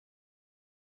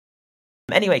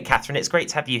Anyway, Catherine, it's great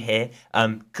to have you here.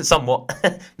 Somewhat,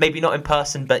 maybe not in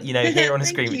person, but here on a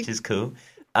screen, Thank which you. is cool.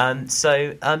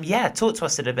 Yeah, talk to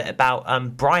us a little bit about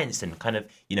Bryanston. Kind of,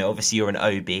 obviously you're an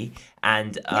OB,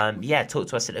 and Yeah. yeah, talk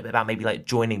to us a little bit about maybe like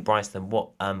joining Bryanston.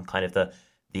 What kind of the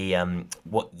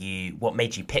what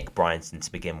made you pick Bryanston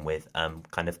to begin with?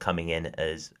 Kind of coming in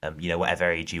as whatever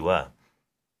age you were.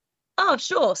 Oh,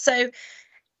 sure.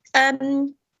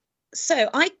 Um, so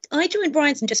I joined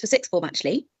Bryanston just for sixth form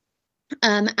actually.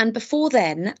 And before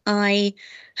then, I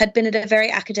had been at a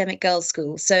very academic girls'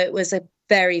 school, so it was a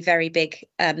very, very big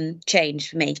change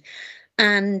for me,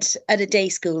 and at a day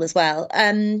school as well.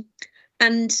 And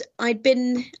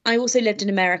I also lived in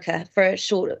America for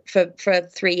for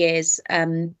 3 years,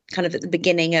 kind of at the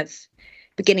beginning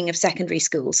of secondary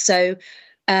school. So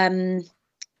um,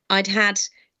 I'd had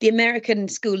the American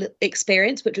school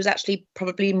experience, which was actually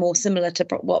probably more similar to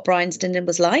what Bryanston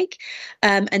was like.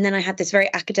 And then I had this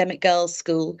very academic girls'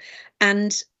 school.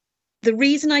 And the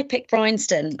reason I picked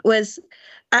Bryanston was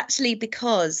actually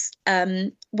because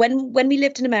when we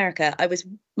lived in America,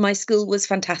 my school was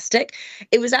fantastic.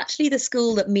 It was actually the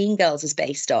school that Mean Girls is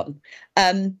based on,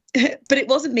 but it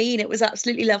wasn't mean. It was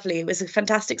absolutely lovely. It was a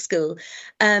fantastic school,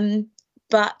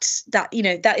 but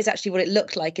that is actually what it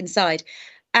looked like inside.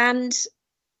 And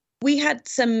we had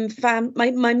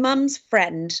my mum's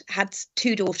friend had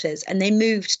two daughters and they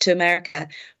moved to America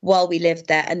while we lived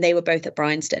there and they were both at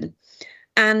Bryanston.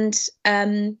 And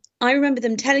I remember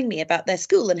them telling me about their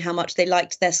school and how much they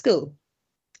liked their school.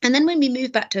 And then when we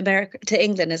moved back to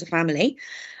England as a family,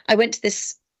 I went to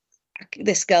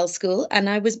this girls' school and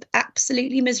I was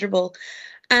absolutely miserable.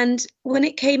 And when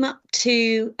it came up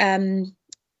to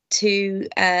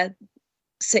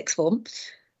sixth form,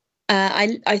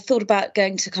 I thought about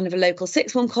going to kind of a local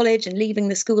sixth form college and leaving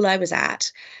the school I was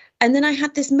at. And then I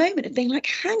had this moment of being like,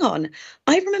 hang on,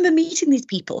 I remember meeting these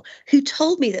people who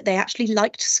told me that they actually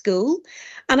liked school.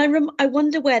 And I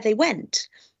wonder where they went.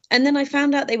 And then I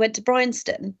found out they went to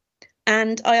Bryanston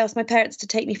and I asked my parents to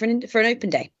take me for an open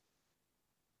day.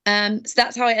 So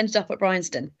that's how I ended up at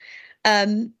Bryanston.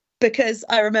 Because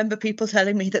I remember people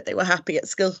telling me that they were happy at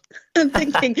school. I'm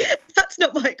thinking, that's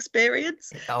not my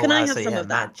experience. Oh Can I wow, have so some yeah, of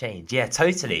that? mad change. Yeah,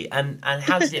 totally. And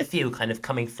how did it feel kind of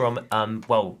coming from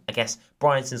well, I guess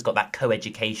Bryanston's got that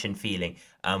co-education feeling,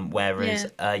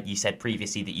 whereas Yeah. you said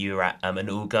previously that you were at an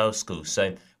all-girls school.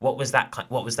 So what was that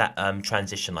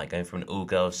transition like going from an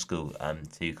all-girls school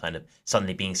to kind of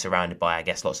suddenly being surrounded by, I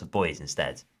guess, lots of boys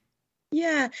instead?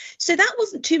 Yeah. So that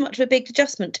wasn't too much of a big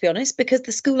adjustment, to be honest, because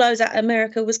the school I was at,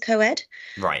 America, was co-ed.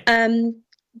 Right. Um,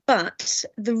 but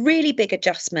the really big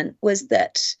adjustment was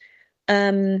that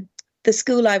um, the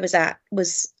school I was at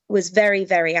was very,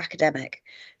 very academic.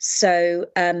 So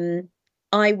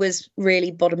I was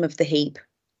really bottom of the heap.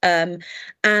 Um,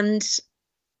 and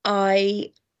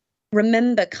I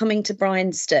remember coming to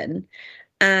Bryanston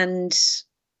and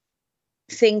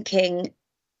thinking,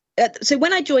 so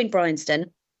when I joined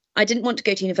Bryanston, I didn't want to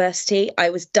go to university. I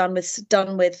was done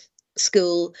with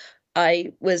school.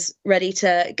 I was ready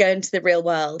to go into the real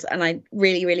world, and I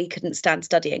really, really couldn't stand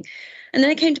studying. And then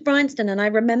I came to Bryanston, and I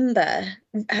remember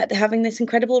having this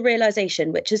incredible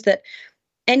realization, which is that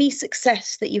any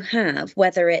success that you have,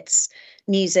 whether it's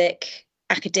music,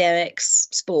 academics,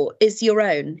 sport, is your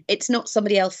own. It's not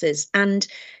somebody else's. And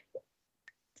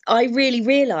I really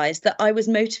realized that I was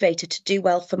motivated to do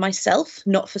well for myself,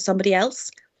 not for somebody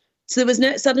else. So there was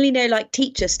no like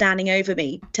teacher standing over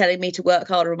me telling me to work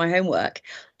harder on my homework.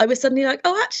 I was suddenly like,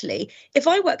 oh, actually, if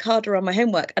I work harder on my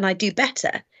homework and I do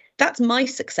better, that's my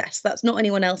success. That's not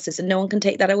anyone else's, and no one can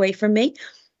take that away from me.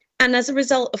 And as a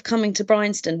result of coming to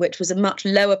Bryanston, which was a much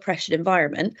lower pressured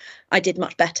environment, I did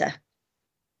much better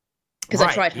because I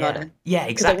Right, tried yeah. harder Yeah,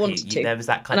 because I exactly. wanted to, There was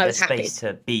that kind and I of a was happy. space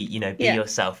to be Yeah,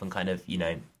 yourself and kind of,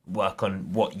 work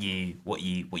on what you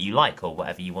like or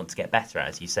whatever you want to get better at,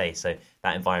 as you say. So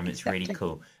that environment's really exactly.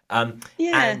 cool.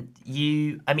 Yeah.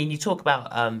 And I mean, you talk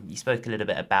about, you spoke a little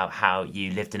bit about how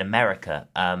you lived in America,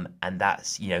 and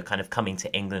that's, kind of coming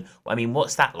to England. I mean,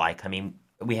 what's that like? I mean,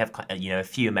 we have, a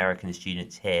few American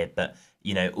students here, but,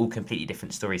 all completely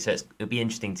different stories. So it'll be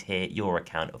interesting to hear your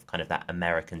account of kind of that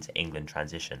American to England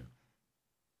transition.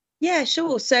 Yeah,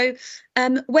 sure. So,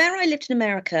 where I lived in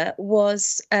America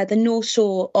was the North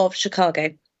Shore of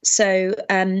Chicago. So,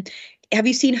 have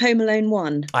you seen Home Alone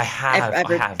 1? I have, of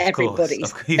course.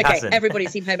 Everybody's Who okay. hasn't?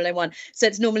 Everybody's seen Home Alone 1. So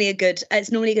it's normally a good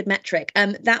metric.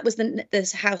 That was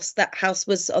this house. That house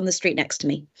was on the street next to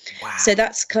me. So Wow.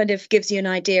 that's kind of gives you an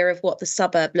idea of what the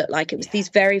suburb looked like. It was Yeah. these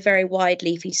very, very wide,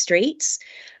 leafy streets.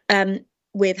 Um,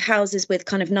 with houses with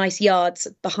kind of nice yards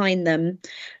behind them.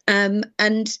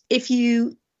 And if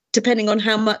you depending on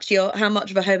how much of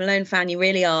a Home Alone fan you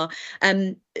really are,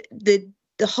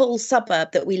 the whole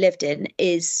suburb that we lived in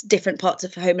is different parts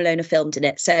of Home Alone are filmed in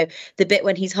it. So the bit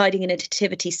when he's hiding in a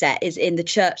nativity set is in the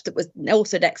church that was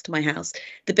also next to my house.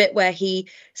 The bit where he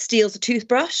steals a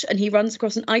toothbrush and he runs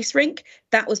across an ice rink,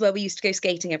 that was where we used to go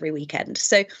skating every weekend.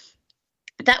 So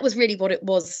that was really what it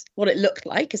looked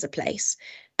like as a place.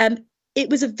 It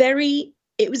was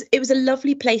a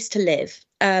lovely place to live.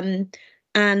 And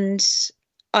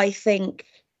I think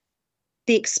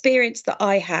the experience that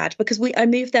I had, because I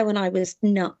moved there when I was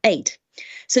not 8.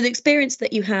 So the experience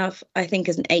that you have, I think,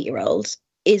 as an 8-year-old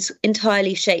is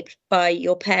entirely shaped by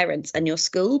your parents and your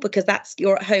school, because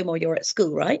you're at home or you're at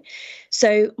school, right?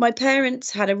 So my parents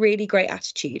had a really great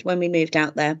attitude when we moved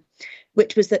out there,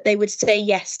 which was that they would say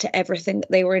yes to everything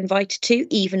that they were invited to,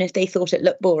 even if they thought it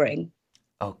looked boring.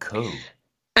 Oh, cool.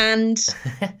 And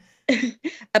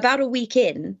about a week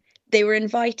in, they were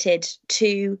invited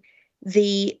to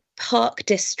the Park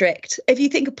District. If you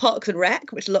think of Parks and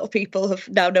Rec, which a lot of people have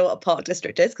now know what a Park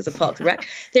District is because of Parks and Rec,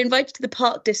 they're invited to the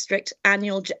Park District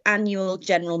annual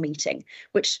general meeting,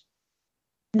 which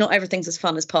not everything's as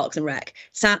fun as Parks and Rec.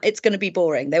 It's going to be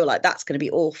boring. They were like, that's going to be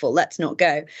awful. Let's not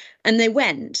go. And they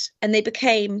went, and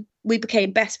we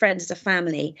became best friends as a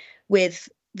family with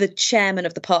the chairman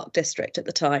of the Park District at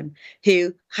the time,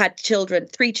 who had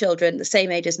 3 children, the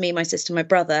same age as me, my sister, my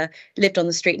brother, lived on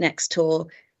the street next door.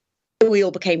 We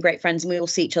all became great friends, and we all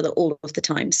see each other all of the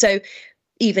time. So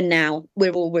even now,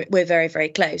 we're very, very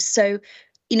close. So,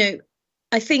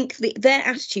 I think their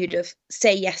attitude of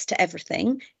say yes to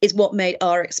everything is what made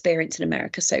our experience in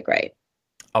America so great.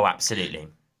 Oh, absolutely.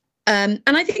 And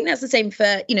I think that's the same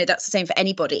for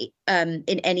anybody in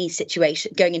any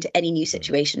situation, going into any new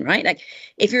situation, right? Like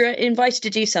if you're invited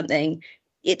to do something,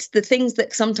 it's the things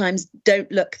that sometimes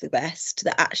don't look the best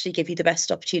that actually give you the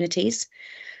best opportunities.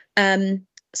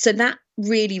 So that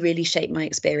really, really shaped my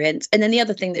experience. And then the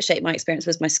other thing that shaped my experience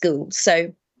was my school.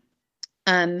 So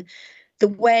the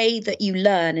way that you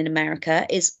learn in America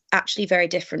is actually very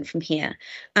different from here.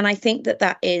 And I think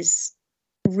that is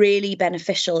really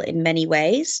beneficial in many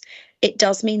ways. It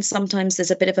does mean sometimes there's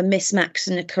a bit of a mismatch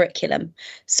in the curriculum.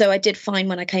 So I did find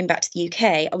when I came back to the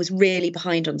UK, I was really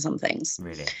behind on some things.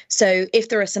 Really? So if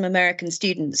there are some American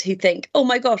students who think, oh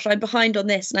my gosh, I'm behind on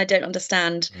this and I don't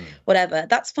understand whatever,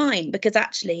 that's fine, because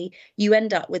actually you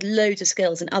end up with loads of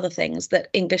skills and other things that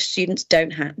English students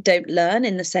don't learn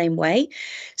in the same way.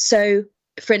 So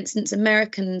for instance,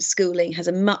 American schooling has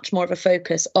a much more of a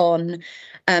focus on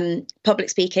public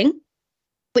speaking,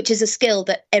 which is a skill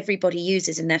that everybody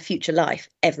uses in their future life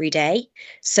every day.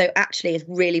 So actually it's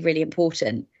really, really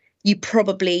important. You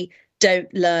probably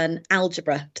don't learn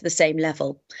algebra to the same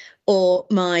level, or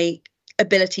my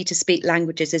ability to speak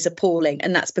languages is appalling.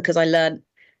 And that's because I learned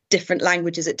different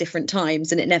languages at different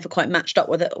times and it never quite matched up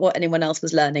with what anyone else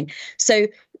was learning. So,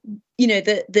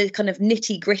 the kind of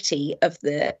nitty gritty of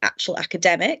the actual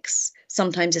academics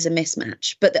sometimes is a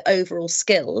mismatch, but the overall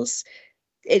skills,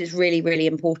 it is really, really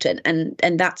important.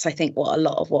 And that's, I think, what a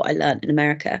lot of what I learned in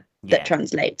America that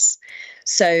translates.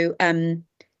 So,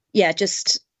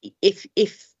 just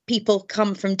if people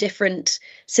come from different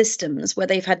systems where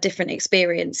they've had different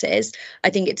experiences, I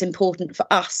think it's important for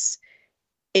us,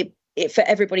 for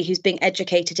everybody who's being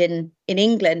educated in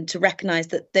England, to recognise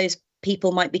that those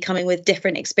people might be coming with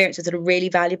different experiences that are really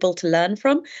valuable to learn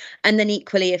from. And then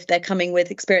equally, if they're coming with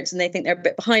experience and they think they're a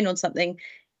bit behind on something,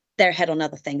 they're ahead on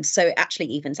other things. So it actually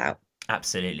evens out.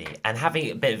 Absolutely. And having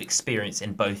a bit of experience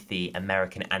in both the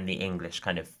American and the English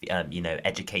kind of,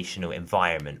 educational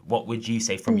environment, what would you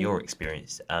say from your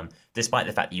experience, despite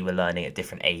the fact that you were learning at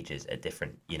different ages, at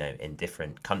different, in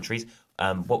different countries,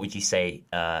 what would you say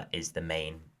is the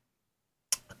main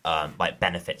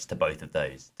benefits to both of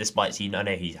those? Despite, I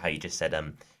know how you just said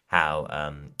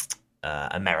how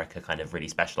America kind of really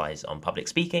specialised on public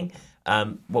speaking.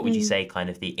 What would you say kind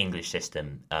of the English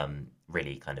system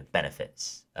really kind of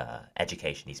benefits,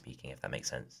 educationally speaking, if that makes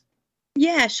sense?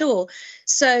 Yeah, sure.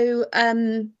 So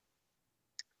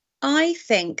I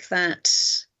think that,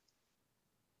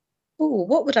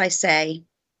 what would I say?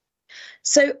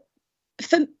 So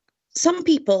for some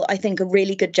people, I think, are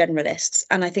really good generalists,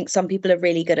 and I think some people are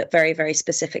really good at very, very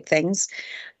specific things.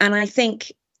 And I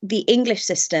think the English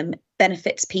system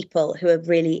benefits people who have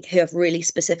really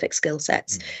specific skill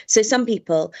sets. So some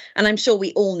people, and I'm sure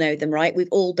we all know them, right?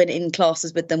 We've all been in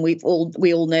classes with them. We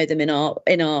all know them in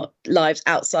our lives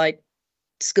outside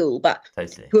school, but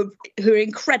totally. who are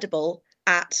incredible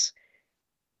at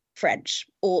French,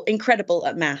 or incredible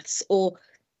at maths, or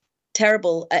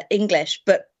terrible at English,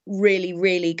 but really,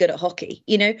 really good at hockey.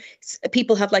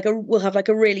 People will have like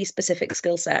a really specific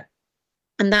skill set.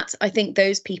 And that's, I think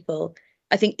those people,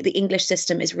 I think the English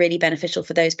system is really beneficial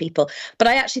for those people. But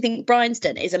I actually think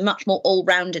Bryanston is a much more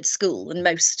all-rounded school than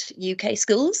most UK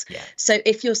schools. Yeah. So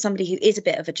if you're somebody who is a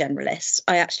bit of a generalist,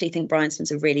 I actually think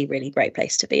Bryanston's a really, really great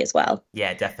place to be as well.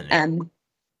 Yeah, definitely.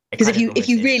 Because if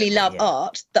you really love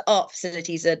art, the art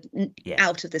facilities are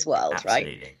out of this world,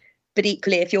 absolutely. Right? But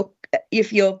equally,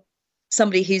 if you're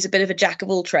somebody who's a bit of a jack of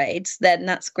all trades, then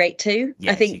that's great too.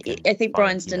 Yes, I think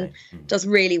Bryanston does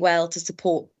really well to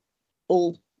support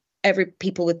every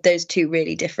people with those two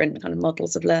really different kind of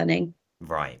models of learning.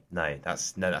 Right.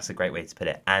 That's a great way to put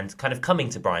it. And kind of coming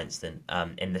to Bryanston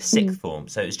in the sixth form,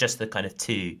 so it was just the kind of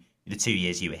the 2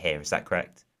 years you were here. Is that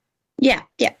correct? Yeah.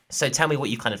 So tell me what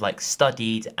you kind of like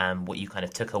studied and what you kind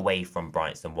of took away from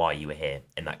Bryanston while you were here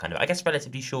in that kind of, I guess,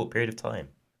 relatively short period of time.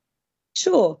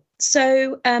 Sure.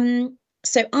 So, telling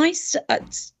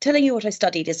you what I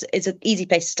studied is an easy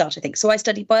place to start, I think. So I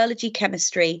studied biology,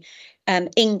 chemistry,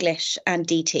 English, and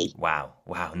DT. Wow,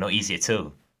 not easy at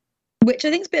all. Which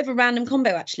I think is a bit of a random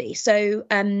combo, actually. So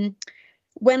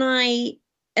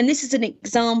and this is an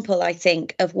example, I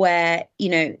think, of where,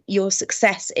 your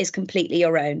success is completely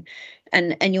your own,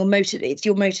 and your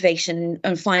motivation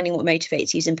and finding what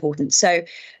motivates you is important. So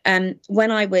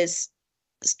when I was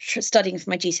studying for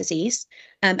my GCSEs,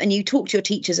 and you talk to your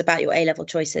teachers about your A-level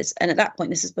choices, and at that point,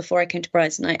 this is before I came to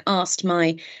Bryanston, I asked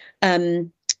my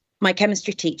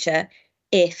chemistry teacher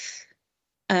if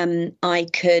I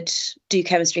could do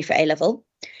chemistry for A-level.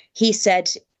 He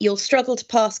said, "You'll struggle to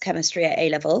pass chemistry at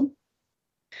A-level,"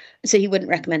 so he wouldn't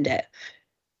recommend it.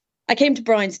 I came to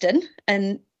Bryanston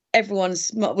and everyone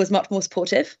was much more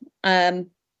supportive.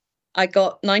 I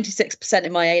got 96%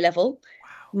 in my A-level.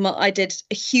 Wow. I did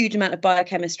a huge amount of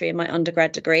biochemistry in my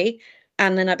undergrad degree,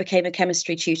 and then I became a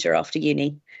chemistry tutor after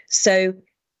uni. So,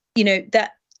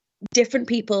 that different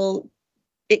people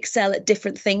excel at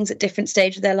different things at different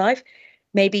stages of their life.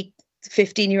 Maybe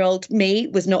 15-year-old me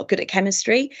was not good at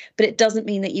chemistry, but it doesn't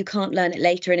mean that you can't learn it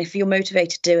later. And if you're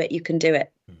motivated to do it, you can do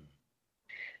it.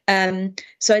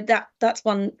 So that's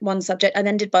one subject. I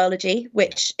then did biology,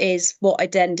 which is what I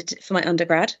then did for my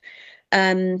undergrad.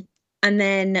 And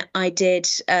then I did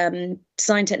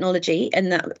design technology,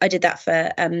 and I did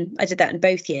that in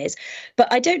both years.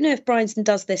 But I don't know if Bryanston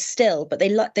does this still, but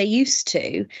they used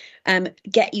to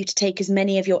get you to take as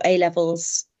many of your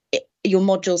A-levels, your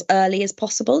modules, early as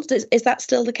possible. Is that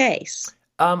still the case?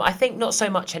 I think not so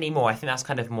much anymore. I think that's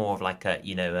kind of more of like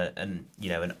an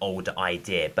older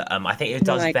idea. But I think it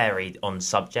does vary on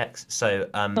subjects. So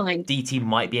DT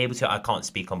might be able to. I can't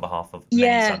speak on behalf of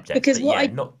many subjects. Because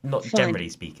not generally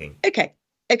speaking.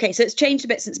 Okay, so it's changed a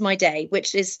bit since my day,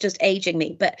 which is just aging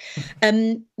me. But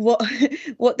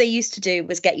what they used to do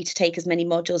was get you to take as many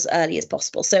modules early as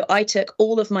possible. So I took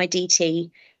all of my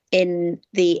DT in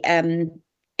the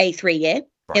A3 year.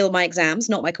 All my exams,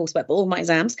 not my coursework, but all my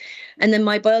exams. And then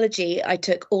my biology, I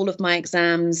took all of my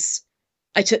exams.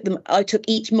 I took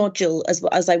each module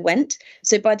as I went.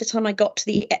 So by the time I got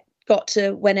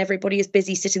to when everybody is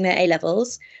busy sitting their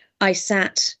A-levels, I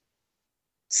sat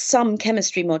some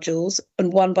chemistry modules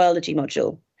and one biology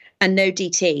module and no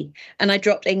DT. And I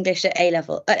dropped English at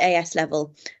AS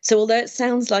level. So although it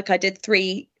sounds like I did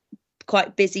 3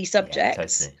 quite busy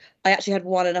subjects, totally. I actually had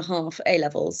 1.5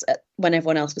 A-levels when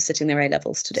everyone else was sitting their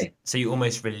A-levels to do. So you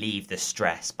almost relieved the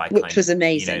stress by which was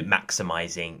amazing.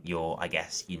 Maximising your, I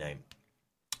guess,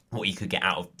 what you could get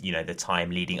out of, the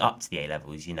time leading up to the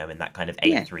A-levels, in that kind of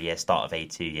A3 year, start of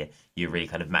A2 year, you're really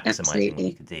kind of maximising what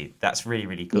you could do. That's really,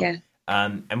 really cool. Yeah.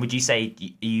 And would you say,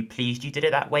 are you pleased you did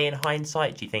it that way in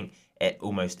hindsight? Do you think it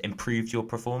almost improved your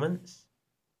performance?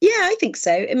 Yeah, I think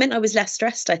so. It meant I was less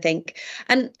stressed, I think.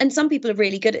 And some people are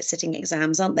really good at sitting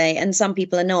exams, aren't they? And some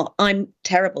people are not. I'm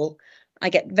terrible. I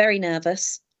get very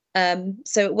nervous.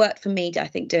 So it worked for me, I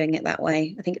think, doing it that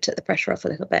way. I think it took the pressure off a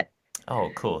little bit. Oh,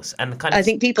 of course. And kind of, I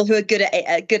think people who are good at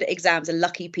exams are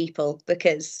lucky people,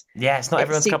 because it's not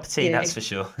everyone's cup of tea, that's for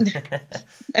sure.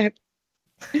 Would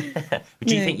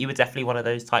you think you were definitely one of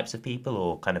those types of people,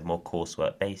 or kind of more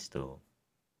coursework based, or?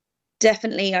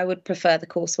 Definitely, I would prefer the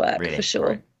coursework, really? For sure.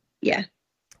 Right.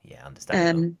 Yeah,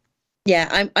 understandable.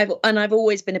 I've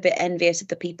always been a bit envious of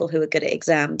the people who are good at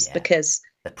exams, because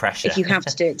the pressure. If you have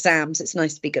to do exams, it's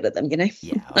nice to be good at them, Yeah,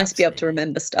 nice to be able to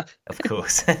remember stuff. Of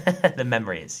course, the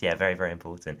memory is very, very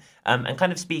important. And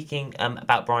kind of speaking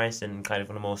about Bryanston, kind of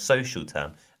on a more social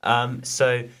term. How, who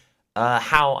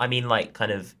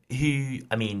do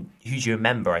you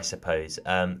remember, I suppose?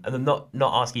 And I'm not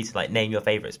asking you to name your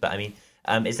favourites, but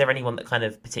is there anyone that kind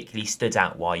of particularly stood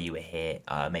out while you were here,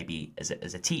 maybe as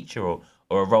a teacher or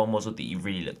a role model that you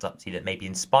really looked up to that maybe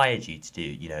inspired you to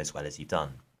do, as well as you've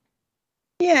done?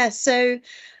 Yeah, so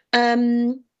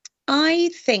Um, I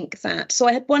think that, so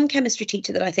I had one chemistry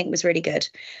teacher that I think was really good.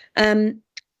 Um,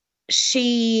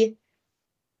 she,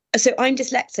 so I'm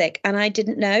dyslexic and I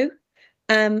didn't know.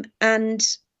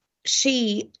 And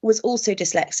she was also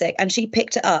dyslexic and she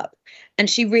picked it up and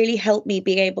she really helped me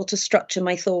be able to structure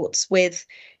my thoughts with,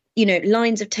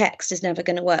 lines of text is never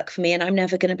going to work for me and I'm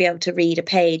never going to be able to read a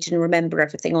page and remember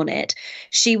everything on it.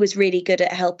 She was really good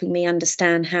at helping me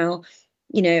understand how,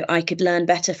 I could learn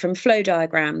better from flow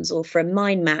diagrams or from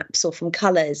mind maps or from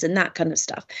colors and that kind of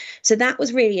stuff. So that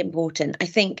was really important. I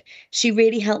think she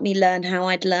really helped me learn how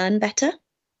I'd learn better.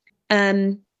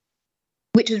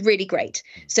 Which was really great.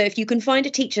 So if you can find a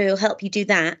teacher who'll help you do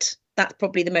that, that's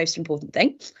probably the most important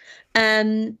thing.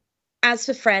 As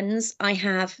for friends, I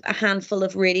have a handful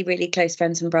of really, really close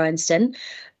friends from Bryanston.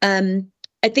 I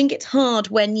think it's hard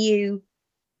when you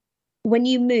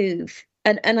move,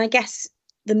 and I guess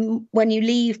when you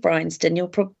leave Bryanston,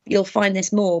 you'll find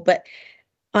this more. But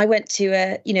I went to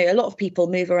a lot of people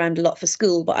move around a lot for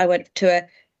school, but I went to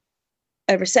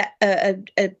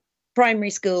a primary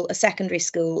school, a secondary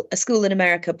school, a school in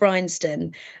America,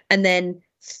 Bryanston, and then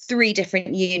 3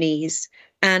 different unis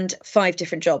and 5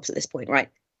 different jobs at this point, right?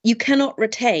 You cannot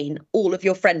retain all of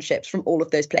your friendships from all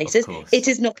of those places. It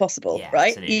is not possible, yeah,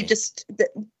 right? Absolutely. You just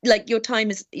your time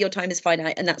is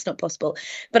finite, and that's not possible.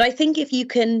 But I think if you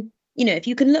can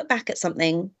look back at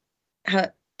something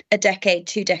a decade,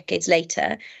 2 decades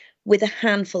later, with a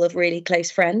handful of really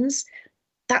close friends,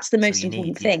 that's the most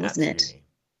important thing, isn't it?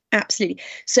 Absolutely.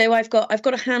 So I've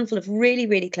got a handful of really,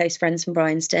 really close friends from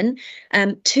Bryanston,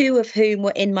 2 of whom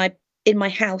were in my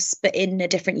house, but in a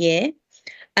different year,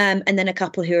 and then a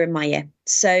couple who are in my year.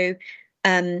 So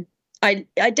I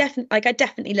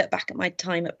definitely look back at my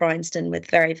time at Bryanston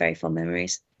with very, very fond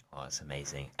memories. Oh, that's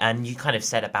amazing. And you kind of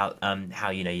said about how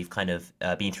you've kind of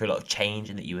been through a lot of change,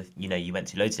 and that you went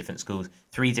to loads of different schools,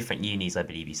 3 different unis, I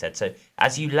believe you said. So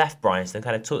as you left Bryanston,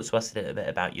 kind of talk to us a little bit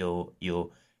about your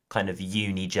kind of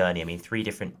uni journey. I mean, 3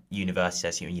 different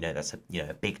universities, that's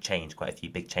a big change, quite a few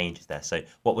big changes there. So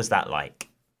what was that like?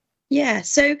 Yeah,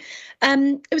 so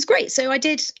it was great. So I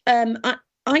did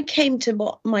I came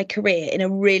to my career in a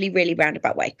really, really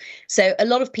roundabout way. So a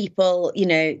lot of people,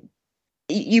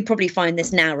 you probably find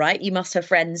this now, right? You must have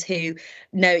friends who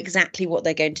know exactly what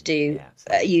they're going to do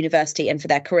at university and for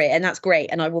their career, and that's great.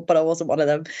 But I wasn't one of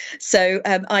them. So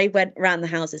I went around the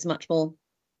houses much more.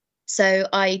 So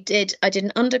I did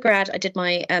an undergrad. I did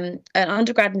my an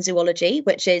undergrad in zoology,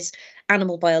 which is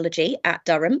animal biology at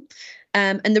Durham.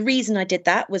 And the reason I did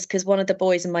that was because one of the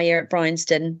boys in my year at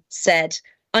Bryanston said,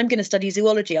 "I'm going to study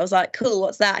zoology." I was like, "Cool,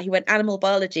 what's that?" He went, "Animal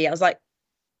biology." I was like,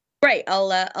 "Great,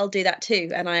 I'll do that too."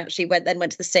 And I actually went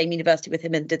to the same university with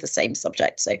him and did the same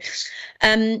subject. So,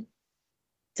 so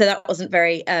that wasn't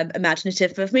very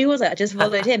imaginative of me, was it? I just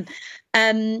followed him.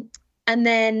 And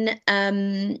then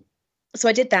so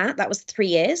I did that. That was 3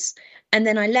 years. And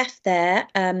then I left there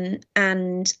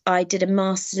and I did a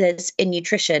master's in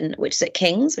nutrition, which is at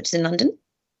King's, which is in London.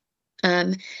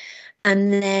 And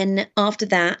then after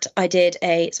that, I did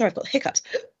sorry, I've got hiccups.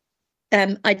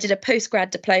 I did a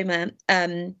postgrad diploma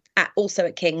also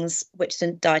at King's, which is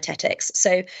in dietetics.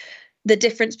 So the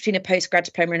difference between a postgrad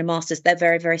diploma and a master's, they're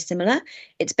very, very similar.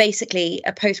 It's basically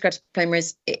a postgrad diploma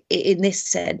is in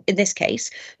this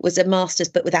case was a master's,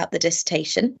 but without the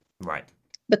dissertation. Right.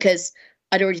 Because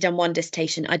I'd already done one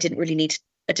dissertation. I didn't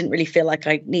really feel like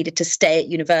I needed to stay at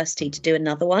university to do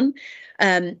another one.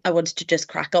 I wanted to just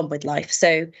crack on with life.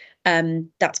 So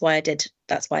that's why I did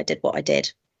what I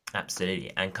did.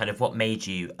 Absolutely. And kind of what made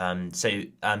you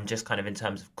just kind of in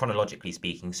terms of chronologically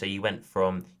speaking, so you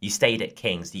stayed at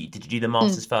King's. Did you do the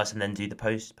masters first and then do the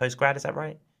postgrad, is that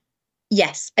right?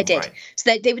 Yes, I did. Right.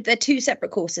 So they're 2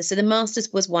 separate courses. So the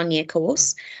master's was 1 year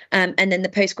course, and then the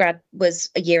postgrad was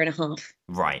a year and a half.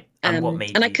 Right. And what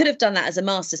made I could have done that as a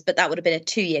master's, but that would have been a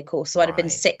 2-year course. So I'd have been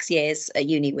 6 years at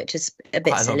uni, which is a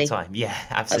bit silly. Quite a long time. Yeah,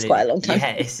 absolutely. That's quite a long time.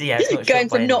 Yeah, it's not going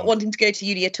from not wanting to go to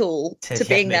uni at all to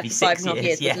being there for 5.5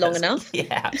 years was long enough. Yeah,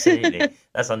 absolutely.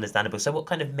 That's understandable. So what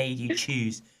kind of made you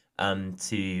choose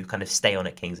to kind of stay on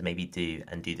at King's and maybe do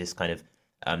this kind of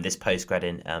this postgrad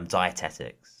in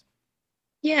dietetics?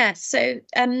 Yeah, so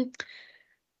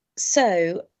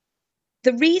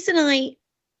the reason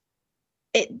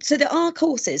so there are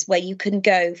courses where you can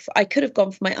go. I could have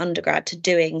gone from my undergrad to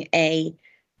doing a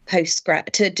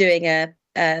postgrad, to doing a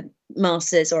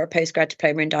master's or a postgrad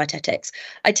diploma in dietetics.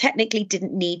 I technically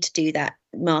didn't need to do that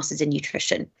master's in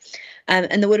nutrition,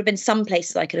 and there would have been some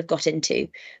places I could have got into,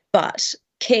 but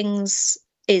King's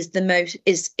is the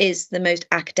most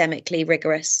academically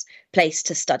rigorous place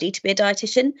to study to be a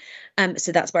dietitian.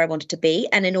 So that's where I wanted to be.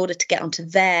 And in order to get onto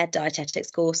their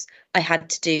dietetics course, I had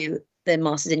to do the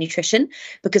Masters in Nutrition,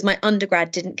 because my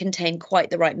undergrad didn't contain quite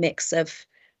the right mix of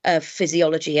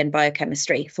physiology and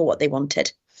biochemistry for what they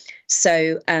wanted.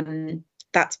 So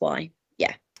that's why.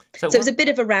 Yeah. So it was a bit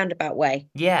of a roundabout way.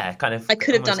 Yeah, kind of. I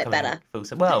could have done it better.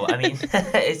 Well, I mean,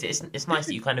 it's nice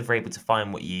that you kind of were able to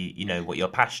find what what you're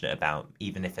passionate about,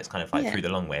 even if it's kind of like through the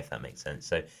long way, if that makes sense.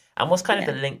 So, and what's kind of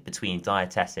the link between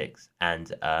dietetics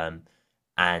and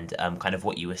kind of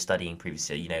what you were studying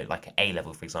previously? Like at A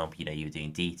level, for example, you were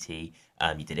doing DT,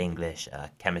 you did English,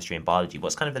 chemistry, and biology.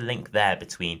 What's kind of the link there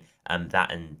between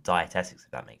that and dietetics,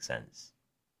 if that makes sense?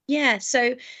 Yeah.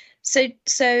 So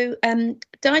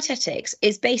dietetics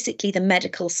is basically the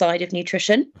medical side of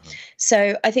nutrition. Mm-hmm.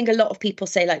 So I think a lot of people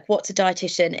say, like, what's a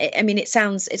dietitian?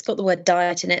 It's got the word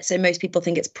diet in it, so most people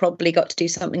think it's probably got to do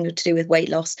something to do with weight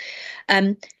loss.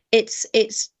 It's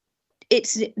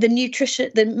the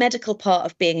nutrition, the medical part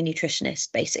of being a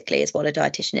nutritionist, basically, is what a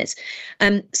dietitian is.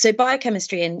 So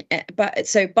biochemistry and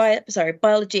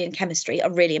biology and chemistry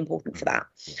are really important for that.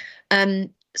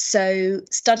 So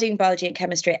studying biology and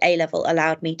chemistry at A level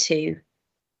allowed me to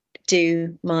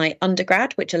do my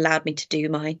undergrad, which allowed me to do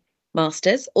my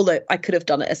masters. Although I could have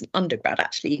done it as an undergrad,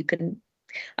 actually.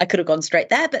 I could have gone straight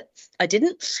there, but I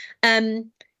didn't.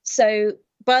 So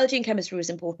biology and chemistry was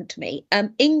important to me.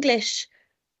 English,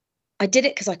 I did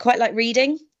it because I quite like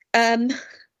reading. And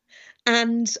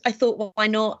I thought, well, why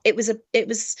not?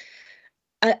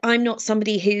 I'm not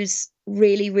somebody who's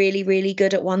really, really, really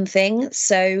good at one thing.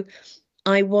 So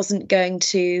I wasn't going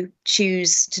to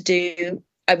choose to do,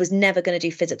 I was never going to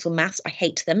do physics or maths. I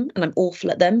hate them and I'm awful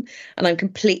at them. And I can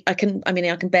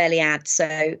barely add.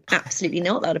 So absolutely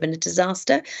not. That would have been a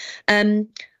disaster.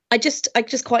 I just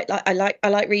quite I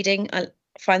like reading. I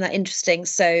find that interesting.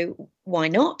 So why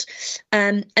not?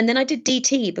 And then I did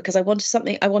DT because I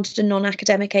wanted a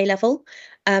non-academic A level.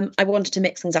 I wanted to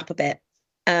mix things up a bit.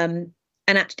 And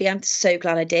actually I'm so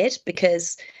glad I did,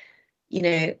 because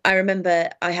I remember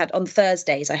on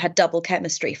Thursdays, I had double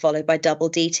chemistry followed by double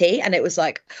DT. And it was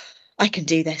like, I can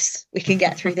do this. We can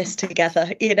get through this together.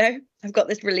 I've got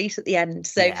this release at the end.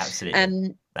 So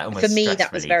absolutely. For me,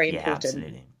 that was very important.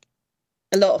 Absolutely.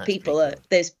 A lot of people are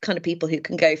those kind of people who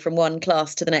can go from one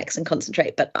class to the next and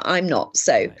concentrate, but I'm not.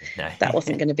 So that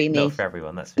wasn't going to be me. Not for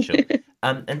everyone, that's for sure.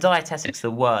 And dietetics, the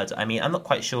word, I'm not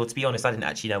quite sure. To be honest, I didn't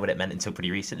actually know what it meant until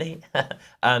pretty recently.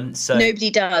 So nobody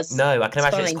does. No, I can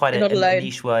imagine it's quite a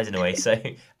niche word in a way. So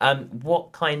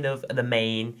what kind of the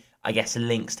main, I guess,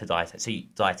 links to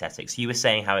dietetics? You were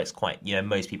saying how it's quite,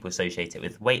 most people associate it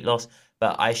with weight loss,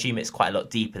 but I assume it's quite a lot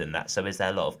deeper than that. So is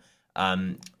there a lot of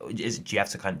do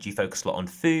you focus a lot on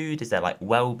food? Is there like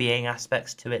well-being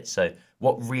aspects to it? So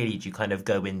what really do you kind of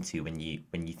go into when you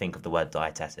think of the word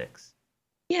dietetics?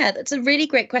 Yeah, that's a really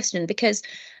great question, because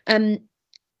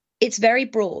it's very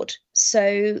broad.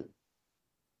 So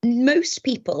most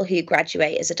people who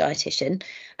graduate as a dietitian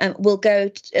will go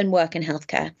and work in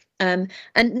healthcare, and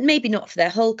maybe not for their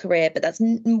whole career, but that's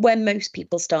where most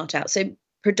people start out. So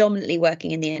predominantly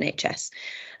working in the NHS.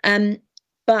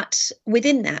 But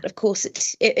within that, of course,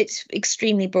 it's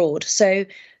extremely broad. So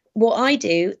what I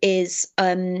do is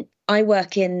I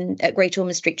work at Great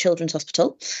Ormond Street Children's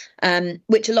Hospital,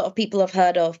 which a lot of people have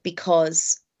heard of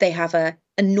because they have an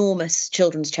enormous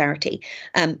children's charity,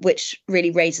 which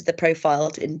really raises the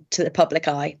profile into the public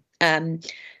eye. And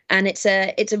it's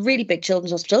a really big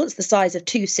children's hospital. It's the size of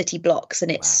 2 city blocks,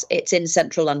 and it's in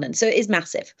central London, so it is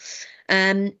massive.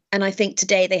 And I think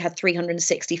today they had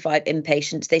 365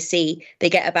 inpatients. They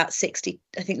get about 60.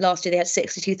 I think last year they had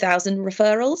 62,000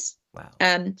 referrals. Wow.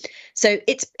 So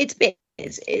it's big.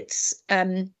 It's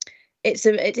an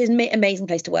amazing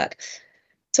place to work.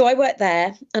 So I worked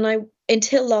there, and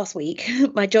until last week,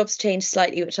 my job's changed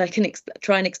slightly, which I can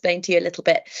try and explain to you a little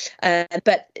bit.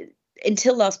 But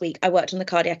until last week, I worked on the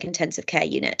cardiac intensive care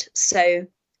unit. So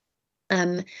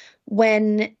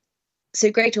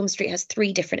Great Ormond Street has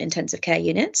 3 different intensive care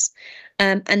units.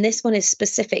 And this one is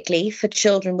specifically for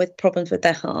children with problems with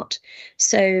their heart.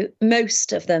 So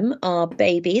most of them are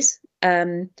babies,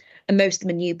 and most of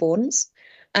them are newborns.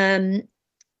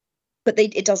 But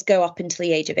it does go up until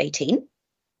the age of 18.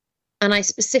 And I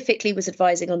specifically was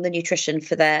advising on the nutrition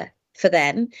for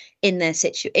them in their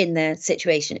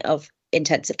situation of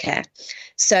intensive care.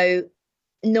 So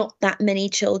not that many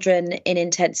children in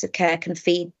intensive care can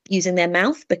feed using their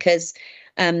mouth, because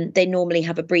they normally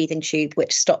have a breathing tube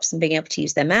which stops them being able to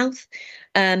use their mouth.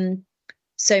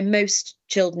 So most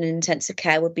children in intensive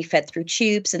care would be fed through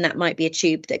tubes, and that might be a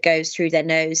tube that goes through their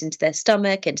nose into their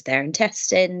stomach, into their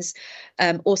intestines,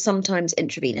 or sometimes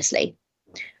intravenously,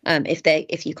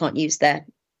 if you can't use their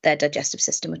digestive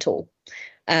system at all.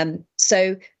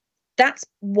 So that's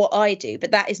what I do, but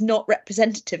that is not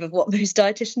representative of what most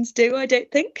dietitians do, I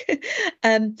don't think.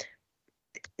 A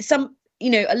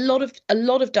lot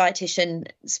of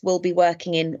dietitians will be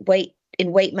working in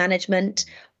weight management,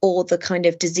 or the kind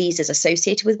of diseases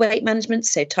associated with weight management,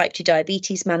 so type 2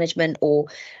 diabetes management, or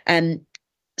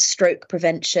stroke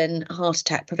prevention, heart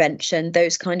attack prevention,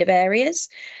 those kind of areas.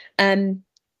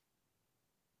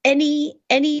 Any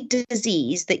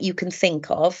disease that you can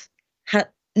think of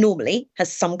normally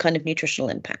has some kind of nutritional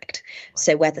impact.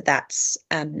 So whether that's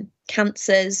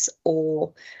cancers,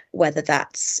 or whether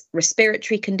that's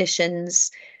respiratory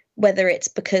conditions, whether it's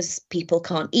because people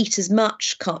can't eat as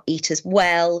much, can't eat as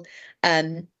well,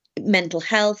 mental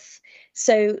health.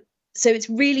 So it's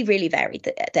really, really varied,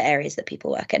 the areas that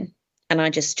people work in. And I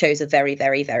just chose a very,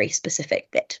 very, very specific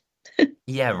bit.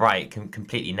 Yeah, right.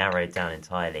 Completely narrowed down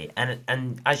entirely.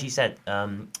 And as you said,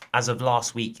 as of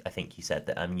last week, I think you said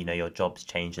that your job's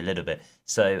changed a little bit.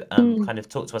 So kind of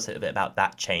talk to us a little bit about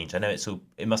that change. I know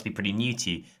it must be pretty new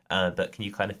to you, but can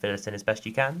you kind of fill us in as best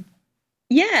you can?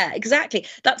 Yeah, exactly.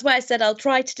 That's why I said I'll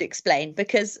try to explain,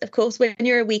 because of course when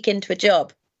you're a week into a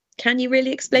job, can you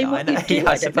really explain what you do? Yeah,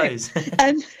 I suppose.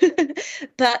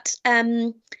 But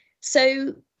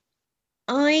so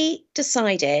I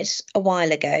decided a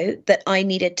while ago that I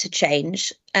needed to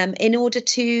change in order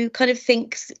to kind of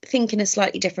think in a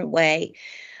slightly different way.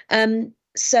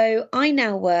 So I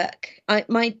now work.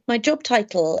 My job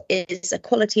title is a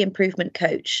quality improvement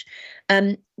coach,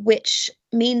 which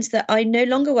means that I no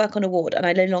longer work on a ward and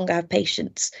I no longer have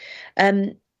patients.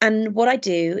 And what I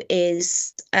do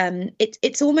is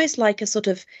it's almost like a sort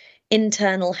of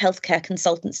internal healthcare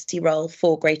consultancy role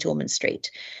for Great Ormond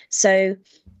Street. So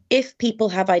if people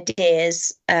have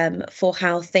ideas for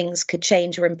how things could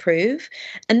change or improve,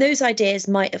 and those ideas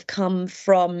might have come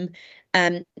from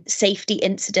safety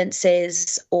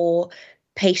incidences or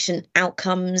patient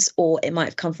outcomes, or it might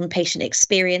have come from patient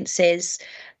experiences,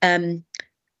 you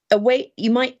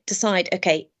might decide,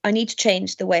 okay, I need to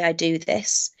change the way I do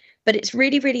this, but it's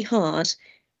really, really hard.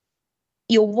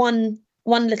 You're one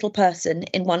little person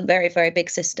in one very, very big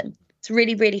system. It's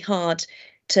really, really hard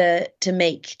to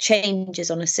make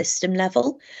changes on a system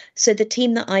level. So the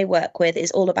team that I work with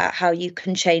is all about how you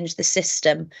can change the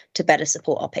system to better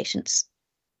support our patients.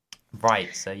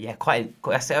 Right. So yeah, I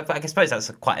suppose that's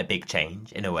quite a big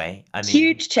change in a way. I mean,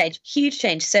 huge change.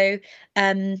 So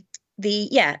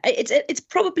it's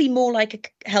probably more like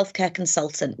a healthcare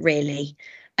consultant, really,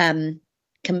 than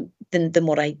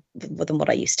what I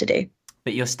used to do.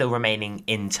 But you're still remaining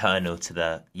internal to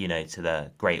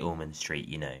the Great Ormond Street,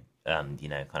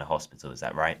 kind of hospital. Is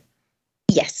that right?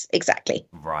 Yes, exactly.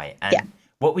 Right. And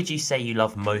what would you say you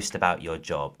love most about your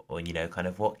job, or kind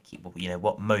of what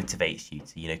motivates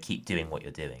you to keep doing what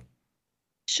you're doing?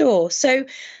 Sure. So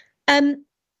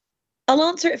I'll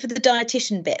answer it for the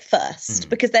dietitian bit first,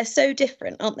 because they're so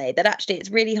different, aren't they, that actually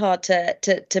it's really hard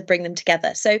to bring them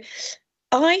together. So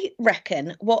I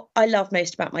reckon what I love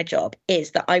most about my job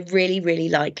is that I really, really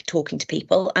like talking to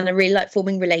people, and I really like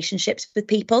forming relationships with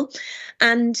people.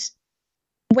 And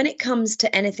when it comes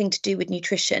to anything to do with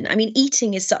nutrition, I mean,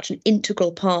 eating is such an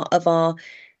integral part of our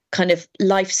kind of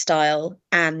lifestyle,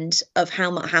 and of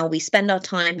how we spend our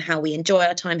time, how we enjoy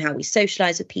our time, how we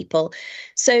socialize with people.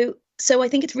 So I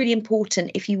think it's really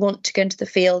important, if you want to go into the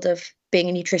field of being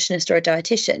a nutritionist or a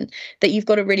dietitian, that you've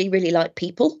got to really, really like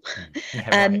people.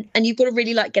 Yeah, right. And you've got to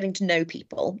really like getting to know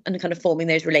people and kind of forming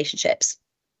those relationships.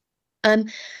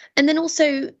 And then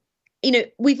also,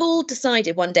 we've all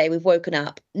decided one day, we've woken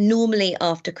up normally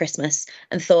after Christmas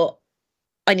and thought,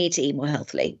 I need to eat more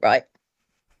healthily, right?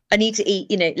 I need to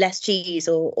eat, less cheese,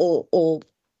 or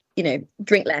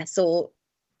drink less, or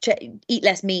eat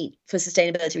less meat for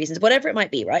sustainability reasons, whatever it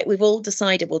might be, right? We've all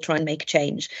decided we'll try and make a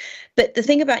change. But the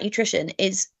thing about nutrition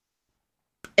is,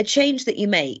 a change that you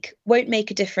make won't make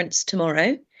a difference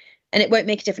tomorrow, and it won't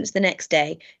make a difference the next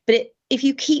day. But if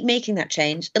you keep making that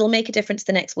change, it'll make a difference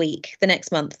the next week, the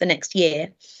next month, the next year.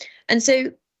 And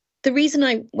so the reason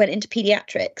I went into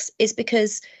pediatrics is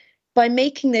because by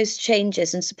making those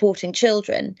changes and supporting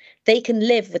children, they can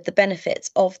live with the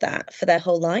benefits of that for their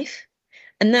whole life.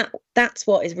 And that's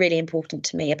what is really important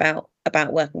to me about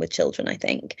working with children, I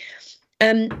think.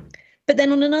 But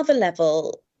then on another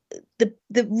level, the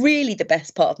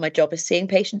best part of my job is seeing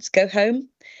patients go home,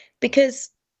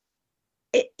 because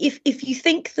if you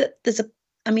think that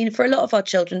for a lot of our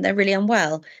children, they're really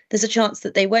unwell, there's a chance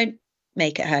that they won't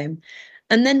make it home.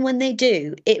 And then when they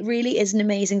do, it really is an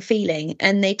amazing feeling.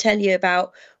 And they tell you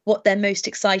about what they're most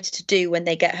excited to do when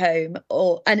they get home.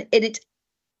 And it's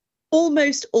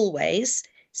almost always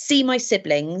see my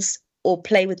siblings or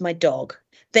play with my dog.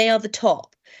 They are the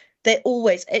top.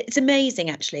 It's amazing,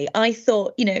 actually. I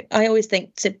thought, I always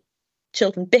think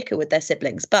children bicker with their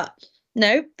siblings, but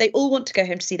no, they all want to go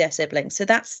home to see their siblings. So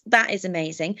that is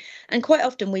amazing. And quite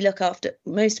often we look after,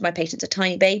 most of my patients are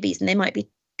tiny babies, and they might be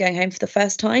going home for the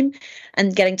first time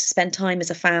and getting to spend time as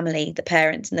a family, the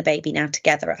parents and the baby now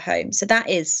together at home. So that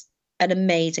is an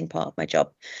amazing part of my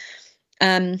job.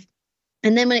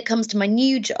 And then when it comes to my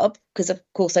new job, because of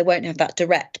course I won't have that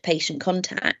direct patient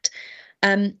contact,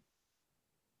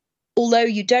 although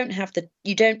you don't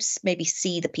maybe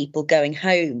see the people going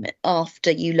home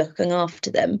after you looking after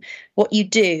them, what you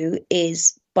do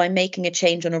is by making a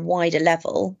change on a wider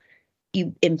level,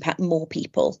 you impact more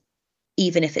people,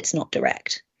 even if it's not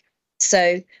direct.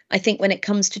 So I think when it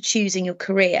comes to choosing your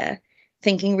career,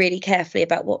 thinking really carefully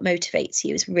about what motivates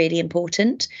you is really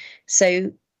important. So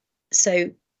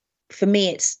for me,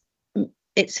 it's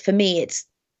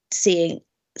seeing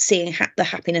the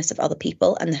happiness of other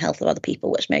people and the health of other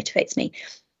people, which motivates me.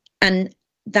 And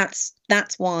that's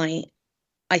why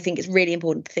I think it's really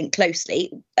important to think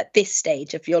closely at this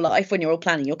stage of your life when you're all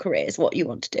planning your careers, what you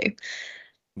want to do.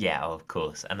 Yeah, of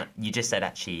course. And you just said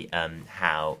actually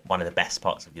how one of the best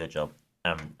parts of your job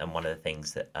and one of the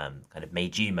things that kind of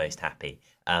made you most happy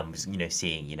was,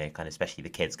 seeing, kind of especially the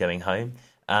kids going home.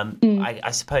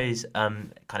 I suppose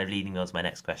kind of leading on to my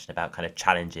next question about kind of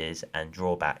challenges and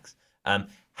drawbacks.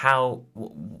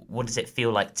 What does it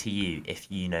feel like to you if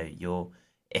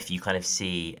if you kind of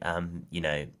see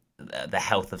the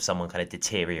health of someone kind of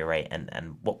deteriorate,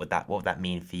 and what would that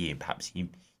mean for you? Perhaps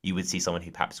you would see someone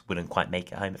who perhaps wouldn't quite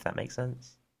make it home, if that makes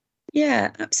sense. Yeah,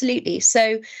 absolutely.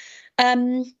 So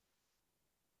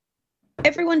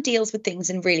everyone deals with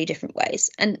things in really different ways,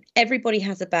 and everybody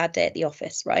has a bad day at the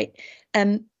office, right?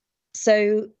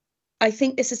 So I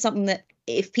think this is something that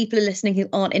if people are listening who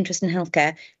aren't interested in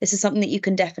healthcare, this is something that you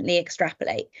can definitely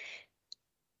extrapolate.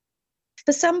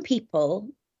 For some people,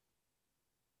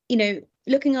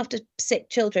 looking after sick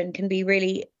children can be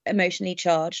really emotionally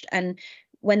charged, and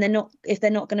if they're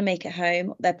not going to make it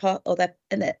home,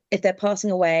 if they're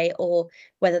passing away, or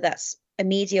whether that's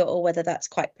immediate or whether that's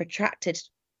quite protracted,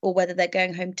 or whether they're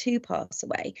going home to pass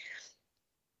away.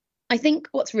 I think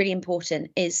what's really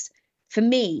important is, for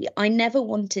me, I never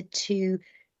wanted to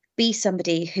be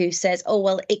somebody who says, oh,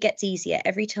 well, it gets easier.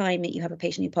 Every time that you have a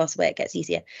patient who passes away, it gets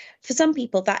easier. For some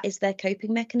people, that is their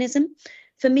coping mechanism.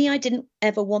 For me, I didn't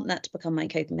ever want that to become my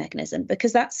coping mechanism,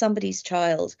 because that's somebody's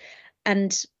child.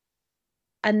 And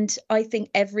I think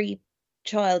every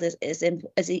child is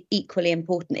equally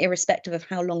important, irrespective of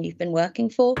how long you've been working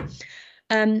for.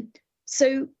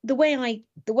 So the way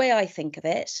I think of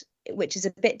it, which is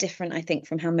a bit different, I think,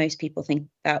 from how most people think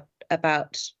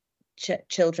about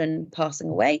children passing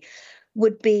away,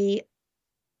 would be,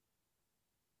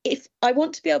 if I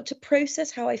want to be able to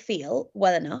process how I feel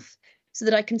well enough so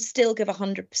that I can still give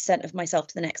 100% of myself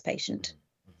to the next patient.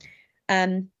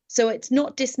 So it's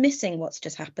not dismissing what's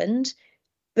just happened,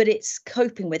 but it's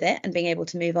coping with it and being able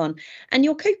to move on. And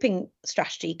your coping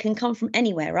strategy can come from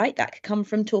anywhere, right? That could come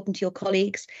from talking to your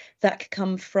colleagues. That could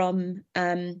come from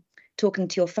talking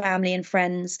to your family and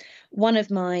friends. One of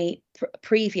my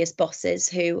previous bosses,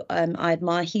 who I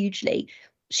admire hugely,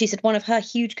 she said one of her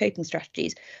huge coping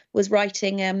strategies was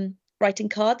writing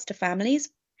cards to families,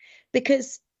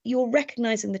 because you're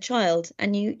recognizing the child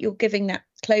and you're giving that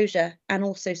closure and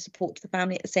also support to the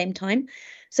family at the same time.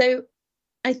 So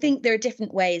I think there are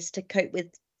different ways to cope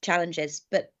with challenges,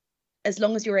 but as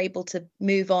long as you're able to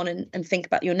move on and think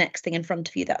about your next thing in front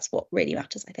of you, that's what really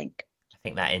matters, I think. I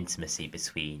think that intimacy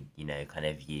between, kind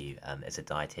of you as a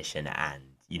dietitian and,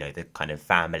 the kind of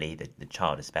family, the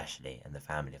child especially, and the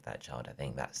family of that child, I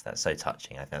think that's so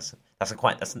touching. I think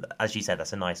that's as you said,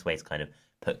 that's a nice way to kind of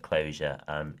put closure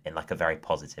in like a very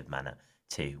positive manner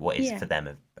to what is for them,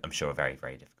 I'm sure, a very,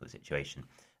 very difficult situation.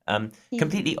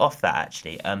 Completely off that,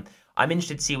 actually. I'm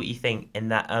interested to see what you think in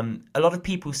that. A lot of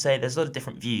people say there's a lot of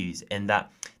different views in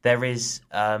that there is,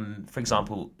 for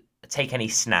example, take any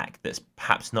snack that's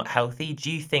perhaps not healthy.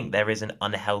 Do you think there is an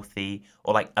unhealthy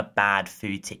or like a bad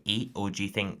food to eat, or do you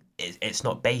think it's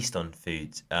not based on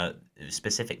foods,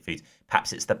 specific foods?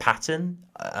 Perhaps it's the pattern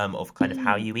of kind of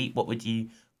how you eat.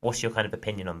 What's your kind of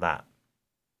opinion on that?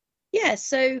 Yeah,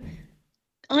 so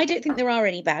I don't think there are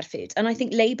any bad foods, and I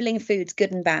think labeling foods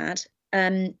good and bad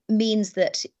means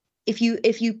that if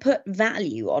you put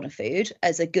value on a food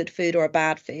as a good food or a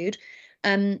bad food,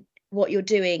 what you're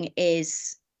doing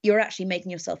is you're actually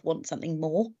making yourself want something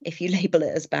more if you label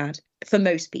it as bad for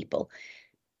most people.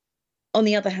 On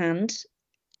the other hand,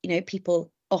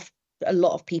 people off a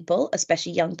lot of people,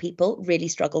 especially young people, really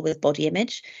struggle with body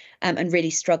image, and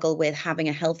really struggle with having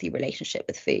a healthy relationship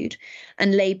with food.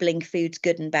 And labeling foods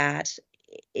good and bad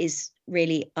is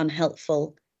really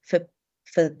unhelpful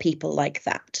for people like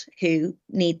that who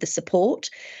need the support.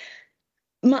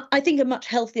 I think a much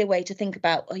healthier way to think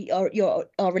about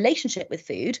our relationship with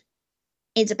food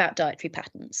is about dietary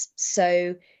patterns.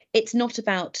 So it's not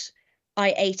about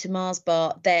I ate a Mars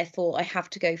bar, therefore I have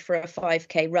to go for a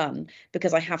 5K run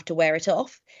because I have to wear it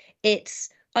off. It's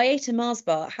I ate a Mars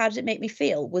bar. How did it make me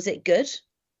feel? Was it good?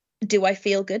 Do I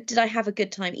feel good? Did I have a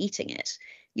good time eating it?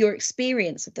 Your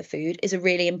experience of the food is a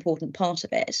really important part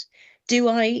of it.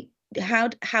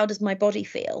 How does my body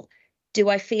feel? Do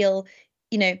I feel,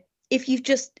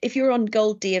 if you're on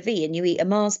Gold DOV and you eat a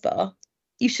Mars bar,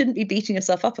 you shouldn't be beating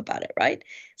yourself up about it, right?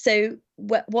 So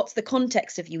what's the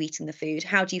context of you eating the food?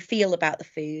 How do you feel about the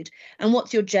food? And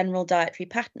what's your general dietary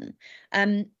pattern?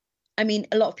 I mean,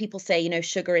 a lot of people say,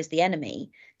 sugar is the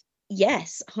enemy.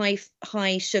 Yes,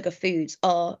 high sugar foods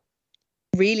are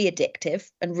really addictive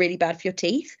and really bad for your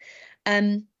teeth,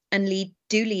 and lead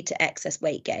to excess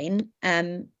weight gain,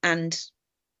 and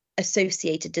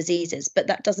associated diseases. But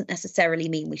that doesn't necessarily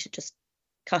mean we should just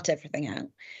cut everything out.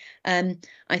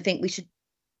 I think we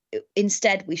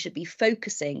should be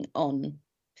focusing on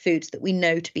foods that we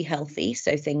know to be healthy.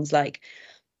 So things like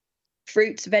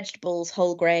fruits, vegetables,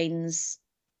 whole grains,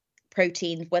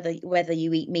 protein, whether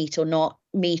you eat meat or not,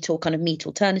 meat or kind of meat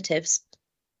alternatives,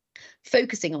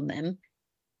 focusing on them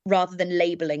rather than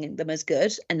labeling them as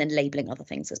good and then labeling other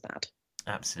things as bad.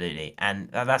 Absolutely, and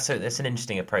that's an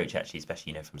interesting approach, actually,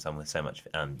 especially from someone with so much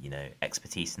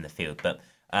expertise in the field. But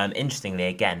interestingly,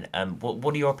 again,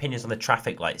 what are your opinions on the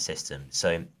traffic light system?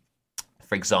 So,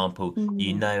 for example,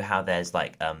 how there's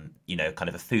like kind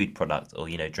of a food product or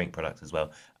drink product as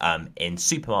well. In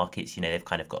supermarkets, they've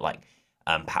kind of got like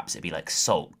perhaps it'd be like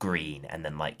salt green, and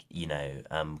then like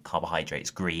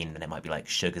carbohydrates green, and it might be like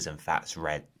sugars and fats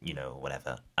red, or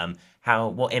whatever.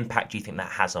 What impact do you think that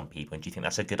has on people, and do you think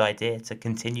that's a good idea to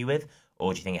continue with,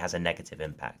 or do you think it has a negative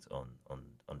impact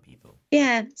on people?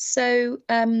 Yeah, so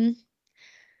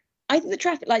I think the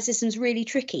traffic light system is really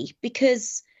tricky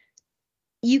because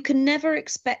you can never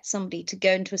expect somebody to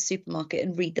go into a supermarket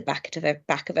and read the back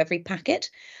of every packet.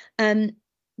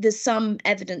 There's some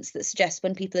evidence that suggests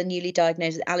when people are newly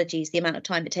diagnosed with allergies, the amount of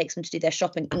time it takes them to do their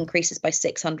shopping increases by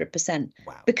 600%.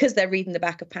 Wow. Because they're reading the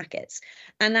back of packets.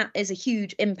 And that is a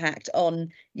huge impact on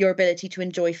your ability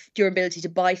to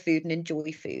buy food and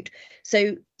enjoy food.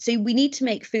 So we need to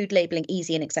make food labeling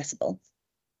easy and accessible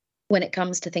when it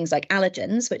comes to things like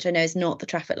allergens, which I know is not the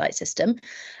traffic light system.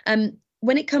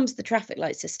 When it comes to the traffic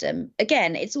light system,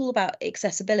 again, it's all about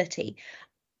accessibility.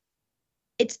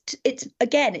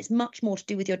 It's much more to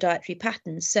do with your dietary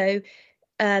patterns. So,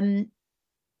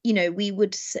 we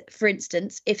would, for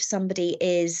instance, if somebody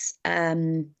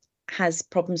has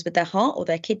problems with their heart or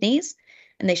their kidneys,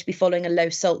 and they should be following a low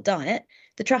salt diet,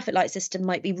 the traffic light system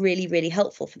might be really, really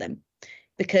helpful for them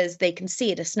because they can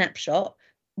see at a snapshot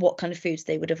what kind of foods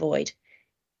they would avoid.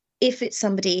 If it's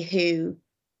somebody who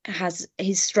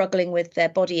is struggling with their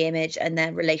body image and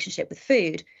their relationship with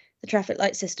food, the traffic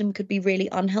light system could be really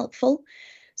unhelpful.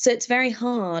 So it's very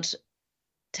hard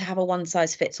to have a one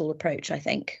size fits all approach, I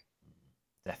think.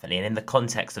 Definitely. And in the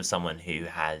context of someone who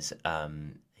has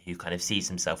who kind of sees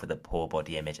himself with a poor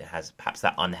body image and has perhaps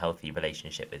that unhealthy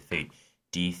relationship with food,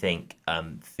 do you think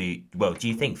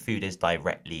food is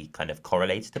directly kind of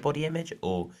correlated to body image,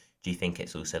 or do you think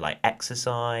it's also like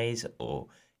exercise, or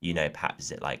perhaps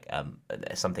is it like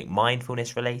something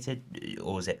mindfulness related,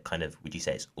 or is it kind of, would you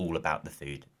say it's all about the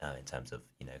food in terms of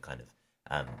kind of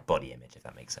body image, if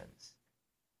that makes sense?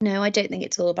 No, I don't think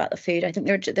it's all about the food. I think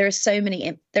there are so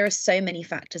many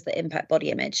factors that impact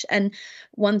body image. And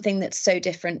one thing that's so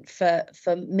different for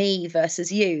me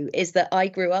versus you is that I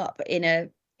grew up in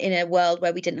a world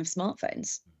where we didn't have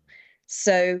smartphones.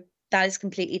 So that is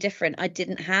completely different. I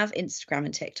didn't have Instagram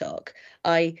and TikTok.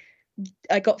 I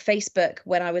got Facebook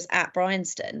when I was at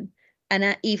Bryanston.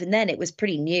 And even then, it was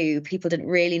pretty new. People didn't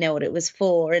really know what it was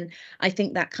for. And I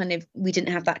think we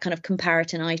didn't have that kind of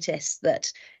comparisonitis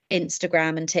that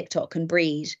Instagram and TikTok can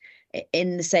breed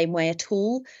in the same way at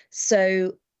all.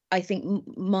 So I think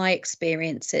my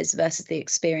experiences versus the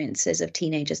experiences of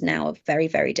teenagers now are very,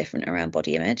 very different around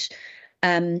body image.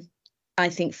 I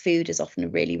think food is often a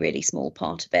really, really small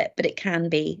part of it, but it can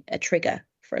be a trigger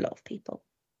for a lot of people.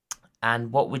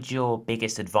 And what would your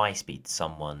biggest advice be to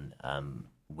someone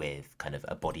with kind of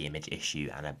a body image issue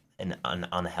and an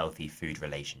unhealthy food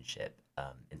relationship,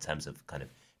 in terms of kind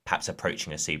of perhaps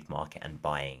approaching a supermarket and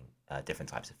buying different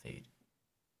types of food?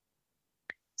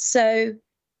 So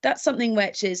that's something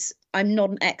which is, I'm not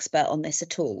an expert on this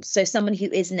at all. So someone who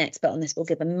is an expert on this will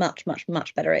give a much, much,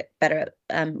 much better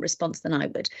response than I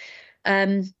would.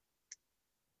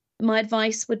 My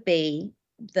advice would be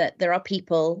that there are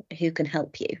people who can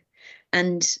help you,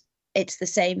 and it's the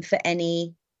same for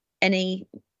anything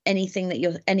that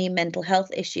you're, any mental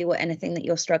health issue or anything that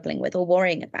you're struggling with or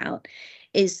worrying about,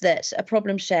 is that a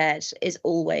problem shared is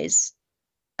always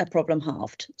a problem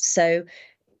halved. So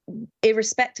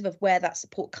irrespective of where that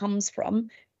support comes from,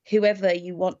 whoever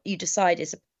you decide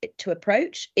is to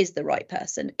approach is the right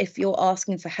person. If you're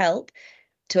asking for help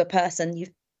to a person,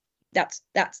 that's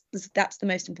the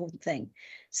most important thing.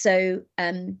 So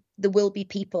there will be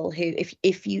people who,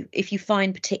 if you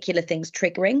find particular things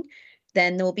triggering,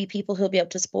 then there will be people who'll be able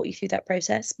to support you through that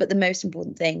process. But the most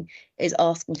important thing is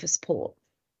asking for support.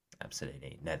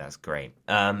 Absolutely. No, that's great.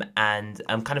 And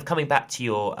kind of coming back to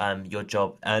your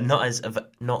job,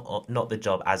 not the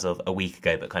job as of a week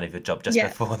ago, but kind of your job just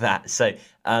before that. So,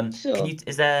 Sure.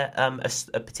 is there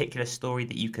a particular story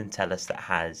that you can tell us that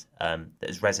has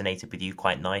resonated with you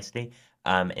quite nicely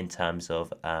in terms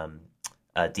of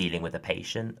dealing with a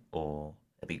patient? Or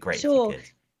it'd be great if you Sure. could.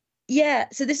 Yeah,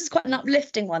 so this is quite an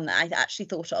uplifting one that I actually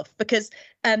thought of, because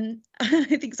I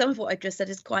think some of what I've just said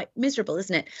is quite miserable,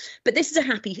 isn't it? But this is a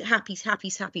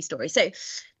happy story. So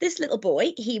this little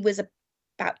boy, he was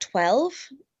about 12,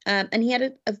 and he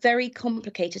had a very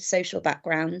complicated social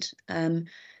background,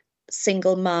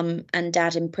 single mum and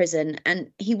dad in prison, and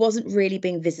he wasn't really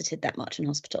being visited that much in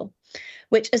hospital,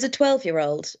 which as a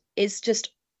 12-year-old is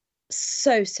just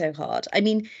so hard. I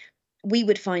mean, we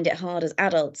would find it hard as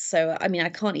adults. So, I mean, I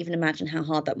can't even imagine how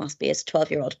hard that must be as a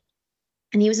 12-year-old.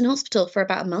 And he was in hospital for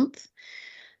about a month.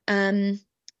 And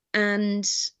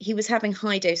he was having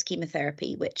high dose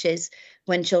chemotherapy, which is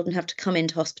when children have to come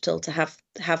into hospital to have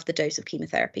the dose of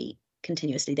chemotherapy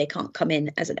continuously. They can't come in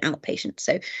as an outpatient.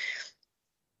 So,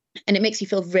 and it makes you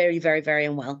feel very, very, very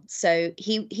unwell. So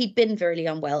he'd been very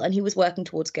unwell, and he was working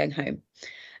towards going home.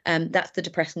 That's the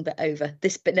depressing bit over.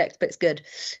 This bit, next bit's good.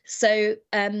 So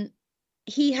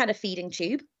he had a feeding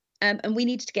tube, and we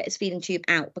needed to get his feeding tube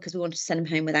out because we wanted to send him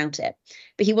home without it.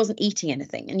 But he wasn't eating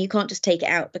anything, and you can't just take it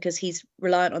out because he's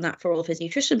reliant on that for all of his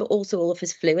nutrition, but also all of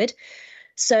his fluid.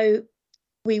 So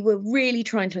we were really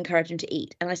trying to encourage him to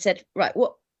eat. And I said, right,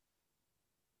 what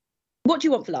do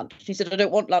you want for lunch? He said, I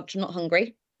don't want lunch. I'm not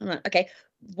hungry. I'm like, okay,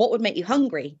 what would make you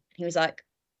hungry? He was like,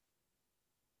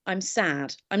 I'm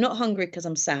sad. I'm not hungry because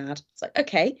I'm sad. It's like,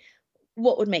 okay,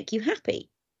 what would make you happy?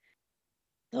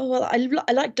 Oh, well,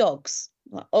 I like dogs.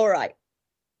 Like, all right,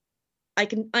 I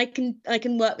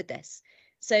can work with this.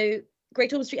 So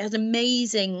Great Ormond Street has an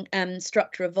amazing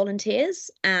structure of volunteers,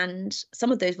 and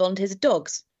some of those volunteers are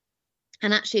dogs.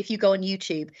 And actually, if you go on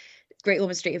YouTube, Great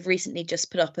Ormond Street have recently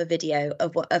just put up a video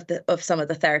of some of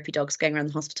the therapy dogs going around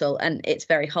the hospital, and it's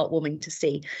very heartwarming to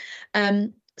see.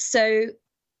 So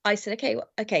I said,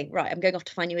 okay, right, I'm going off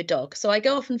to find you a dog. So I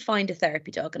go off and find a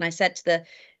therapy dog, and I said to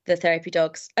the therapy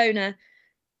dog's owner,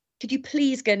 could you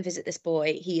please go and visit this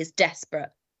boy? He is desperate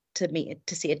to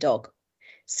see a dog.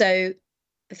 So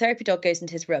the therapy dog goes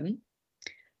into his room.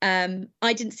 I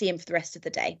didn't see him for the rest of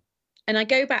the day. And I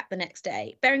go back the next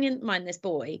day, bearing in mind this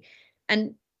boy,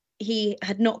 and he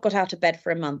had not got out of bed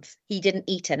for a month. He didn't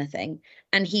eat anything.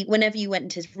 And whenever you went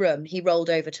into his room, he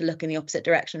rolled over to look in the opposite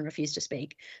direction and refused to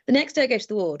speak. The next day I go to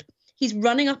the ward. He's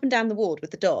running up and down the ward with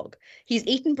the dog. He's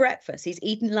eaten breakfast. He's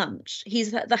eaten lunch.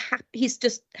 He's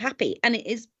just happy. And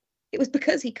it was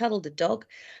because he cuddled a dog.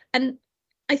 And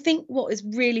I think what is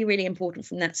really, really important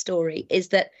from that story is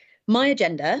that my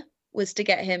agenda was to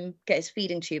get his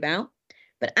feeding tube out.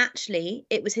 But actually,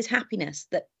 it was his happiness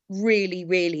that really,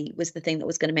 really was the thing that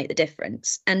was going to make the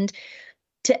difference. And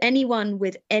to anyone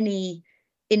with any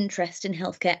interest in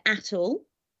healthcare at all,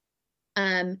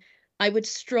 I would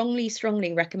strongly,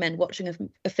 strongly recommend watching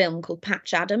a film called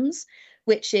Patch Adams,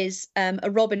 which is a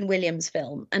Robin Williams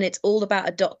film. And it's all about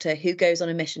a doctor who goes on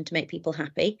a mission to make people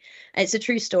happy. And it's a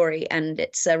true story, and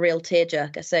it's a real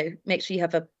tearjerker. So make sure you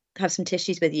have some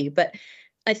tissues with you. But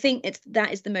I think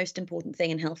that is the most important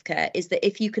thing in healthcare, is that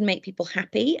if you can make people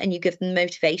happy and you give them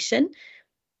motivation,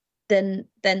 then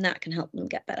that can help them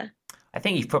get better. I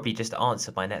think you've probably just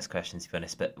answered my next question, to be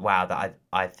honest. But wow,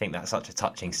 I think that's such a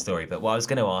touching story. But what I was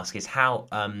going to ask is how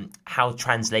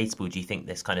translatable do you think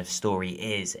this kind of story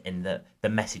is in the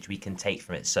message we can take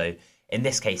from it? So in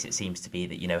this case, it seems to be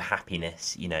that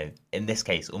happiness, in this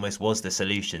case, almost was the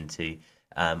solution to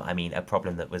a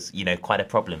problem that was quite a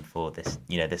problem for this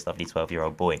this lovely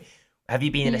 12-year-old boy. Have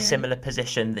you been in a similar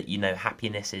position that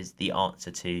happiness is the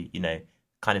answer to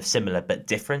kind of similar but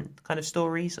different kind of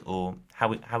stories, or how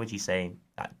would you say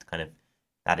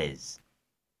that is?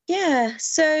 Yeah,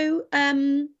 so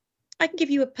I can give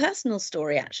you a personal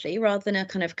story actually, rather than a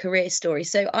kind of career story.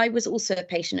 So I was also a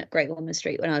patient at Great Ormond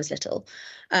Street when I was little.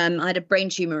 I had a brain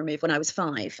tumor removed when I was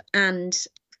 5, and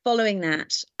following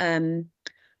that,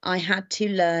 I had to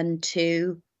learn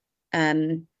to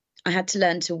um, I had to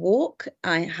learn to walk.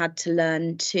 I had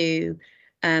to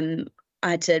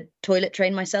toilet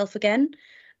train myself again,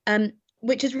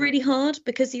 which is really hard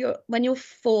because when you're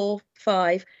 4,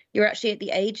 5, you're actually at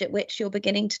the age at which you're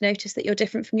beginning to notice that you're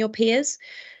different from your peers.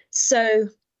 So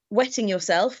wetting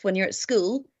yourself when you're at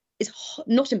school is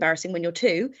not embarrassing when you're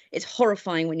 2. It's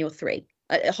horrifying when you're 3.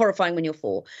 Horrifying when you're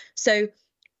 4. So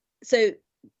it's an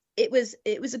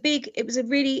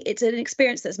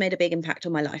experience that's made a big impact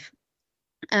on my life.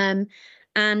 And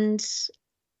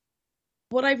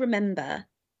what I remember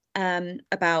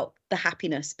about the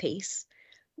happiness piece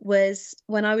was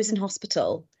when I was in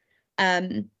hospital,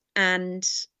 and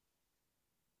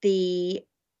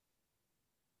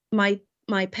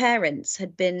my parents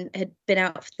had been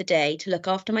out for the day to look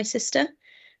after my sister,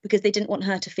 because they didn't want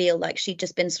her to feel like she'd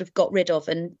just been sort of got rid of,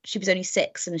 and she was only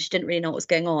 6 and she didn't really know what was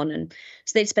going on, and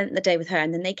so they'd spent the day with her,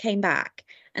 and then they came back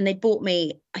and they bought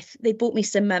me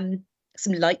some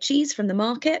lychees from the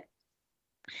market.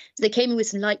 So they came in with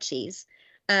some lychees,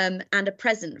 and a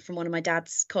present from one of my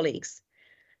dad's colleagues,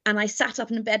 and I sat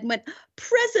up in bed and went,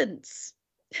 presents,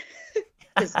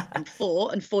 because I'm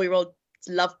 4 and 4-year-olds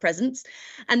love presents,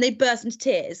 and they burst into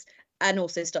tears and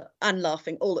also and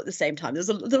laughing all at the same time.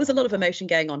 There was a lot of emotion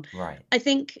going on. Right. I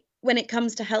think when it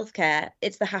comes to healthcare,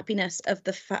 it's the happiness of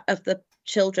the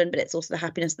children, but it's also the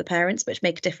happiness of the parents, which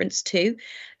make a difference too.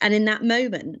 And in that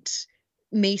moment,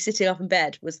 me sitting up in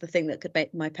bed was the thing that could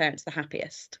make my parents the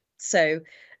happiest. So,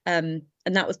 and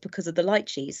that was because of the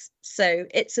lychees. So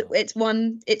it's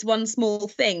one small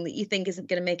thing that you think isn't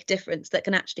going to make a difference that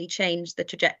can actually change the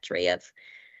trajectory of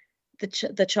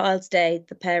the child's day,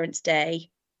 the parents' day,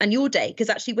 and your day. Because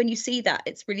actually, when you see that,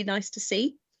 it's really nice to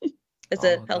see as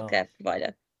a healthcare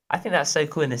provider. I think that's so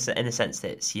cool in a sense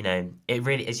that it's, it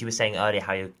really, as you were saying earlier,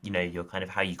 how your kind of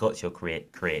how you got to your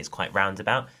career is quite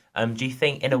roundabout. Do you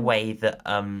think in a way that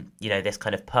this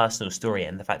kind of personal story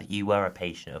and the fact that you were a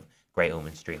patient of Great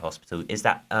Ormond Street Hospital, is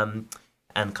that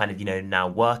and kind of now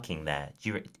working there,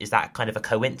 is that kind of a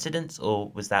coincidence,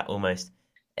 or was that almost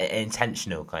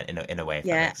intentional kind in a way? If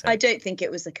that makes sense? I don't think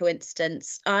it was a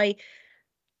coincidence. I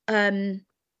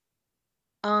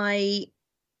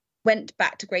went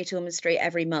back to Great Ormond Street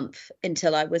every month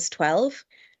until I was 12.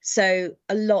 So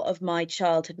a lot of my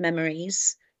childhood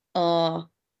memories are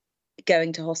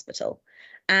going to hospital.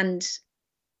 And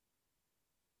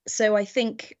so I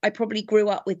think I probably grew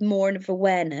up with more of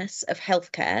awareness of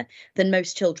healthcare than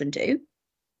most children do,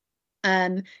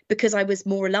 because I was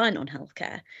more reliant on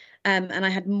healthcare, and I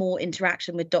had more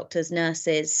interaction with doctors,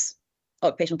 nurses,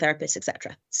 occupational therapists,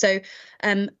 etc. So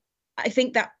I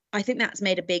think that's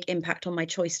made a big impact on my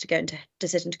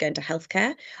decision to go into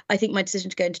healthcare. I think my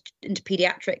decision to go into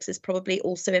pediatrics is probably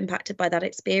also impacted by that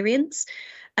experience.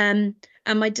 And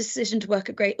my decision to work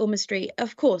at Great Ormond Street,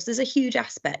 of course, there's a huge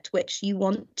aspect which you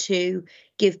want to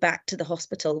give back to the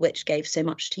hospital, which gave so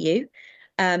much to you.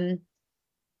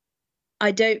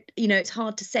 I don't, it's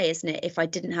hard to say, isn't it? If I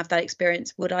didn't have that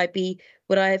experience, would I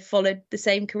have followed the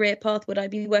same career path? Would I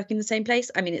be working in the same place?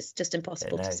 I mean, it's just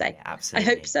impossible to say. Yeah,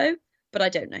 absolutely. I hope so, but I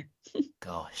don't know.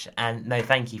 Gosh, and no,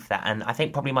 thank you for that. And I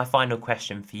think probably my final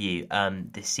question for you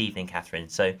this evening, Catherine.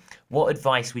 So what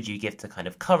advice would you give to kind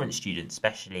of current students,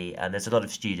 especially, and there's a lot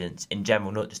of students in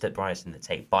general, not just at Bryanston, that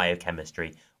take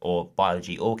biochemistry or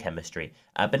biology or chemistry,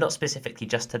 but not specifically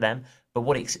just to them. But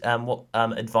what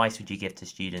advice would you give to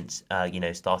students,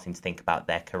 starting to think about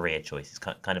their career choices,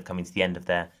 kind of coming to the end of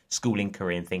their schooling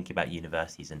career and thinking about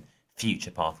universities and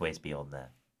future pathways beyond there?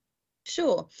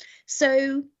 Sure.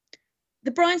 So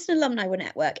the Bryanston Alumni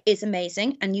Network is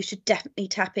amazing, and you should definitely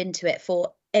tap into it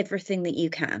for everything that you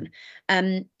can.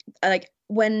 Like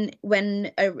when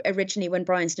originally when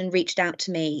Bryanston reached out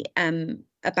to me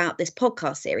about this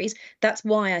podcast series, that's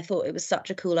why I thought it was such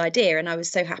a cool idea, and I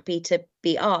was so happy to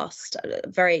be asked,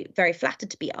 very, very flattered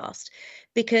to be asked,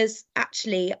 because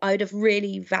actually I would have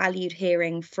really valued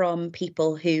hearing from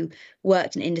people who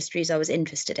worked in industries I was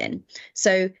interested in.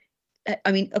 So,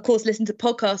 I mean, of course, listen to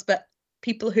podcasts, but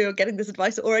people who are getting this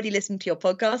advice are already listening to your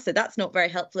podcast, so that's not very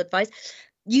helpful advice.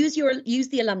 Use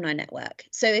the alumni network.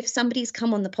 So if somebody's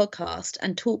come on the podcast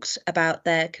and talked about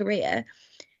their career,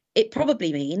 it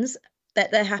probably means that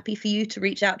they're happy for you to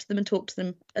reach out to them and talk to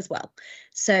them as well.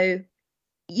 So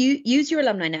you use your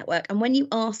alumni network, and when you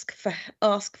ask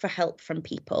for help from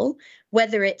people,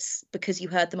 whether it's because you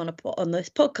heard them on this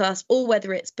podcast, or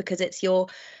whether it's because it's your,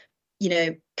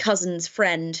 cousin's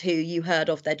friend who you heard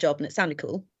of their job and it sounded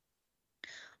cool,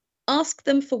 ask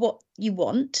them for what you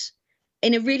want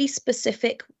in a really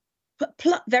specific,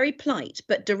 very polite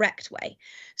but direct way.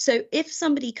 So if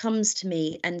somebody comes to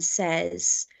me and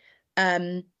says,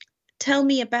 tell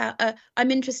me about, I'm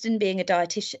interested in being a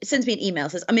dietitian. It sends me an email,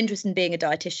 says, I'm interested in being a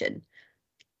dietitian.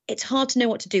 It's hard to know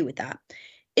what to do with that.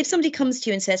 If somebody comes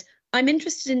to you and says, I'm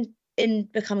interested in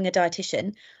becoming a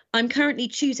dietitian, I'm currently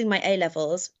choosing my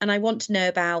A-levels and I want to know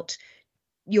about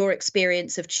your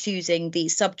experience of choosing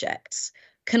these subjects.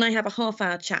 Can I have a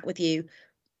half-hour chat with you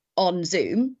on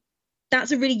Zoom?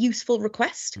 That's a really useful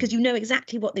request because you know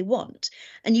exactly what they want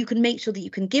and you can make sure that you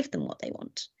can give them what they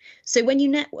want. So when you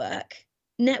network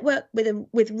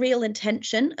with real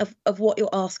intention of what you're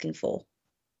asking for.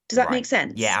 Does that make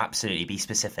sense? Yeah, absolutely. Be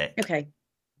specific. Okay.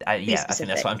 I think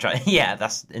that's what I'm trying. Yeah,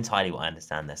 that's entirely what I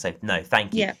understand there. So no,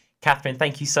 thank you. Yeah. Catherine,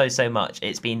 thank you so much.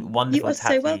 It's been wonderful to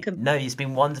have you. You are so welcome. No, it's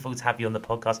been wonderful to have you on the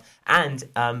podcast. And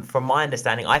from my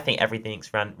understanding, I think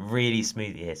everything's ran really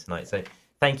smoothly here tonight. So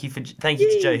thank you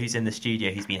to Joe, who's in the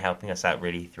studio, who's been helping us out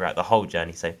really throughout the whole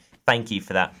journey. So thank you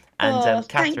for that. And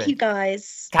Catherine, thank you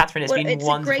guys. Catherine, it's been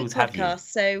wonderful to have you.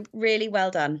 It's a great podcast, so really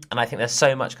well done. And I think there's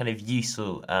so much kind of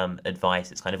useful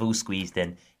advice. It's kind of all squeezed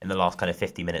in the last kind of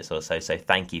 50 minutes or so. So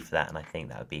thank you for that. And I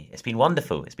think it's been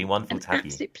wonderful. It's been wonderful to have you.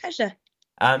 Absolute pleasure.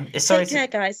 Take care,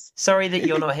 guys. Sorry that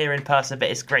you're not here in person, but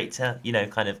it's great to,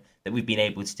 kind of that we've been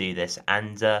able to do this.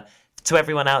 And to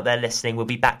everyone out there listening, we'll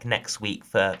be back next week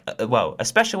for, a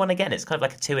special one again. It's kind of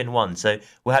like a 2-in-1. So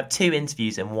we'll have 2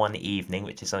 interviews in one evening,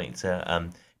 which is something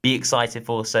to be excited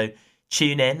for. So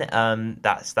tune in.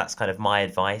 That's kind of my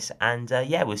advice. And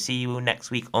we'll see you all next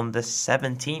week on the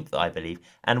 17th, I believe.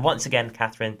 And once again,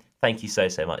 Catherine, thank you so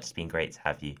much. It's been great to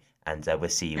have you. And we'll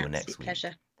see you all next week.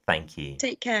 Pleasure. Thank you.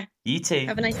 Take care. You too.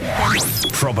 Have a nice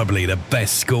weekend. Probably the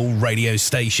best school radio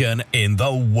station in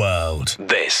the world.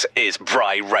 This is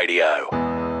Bry Radio.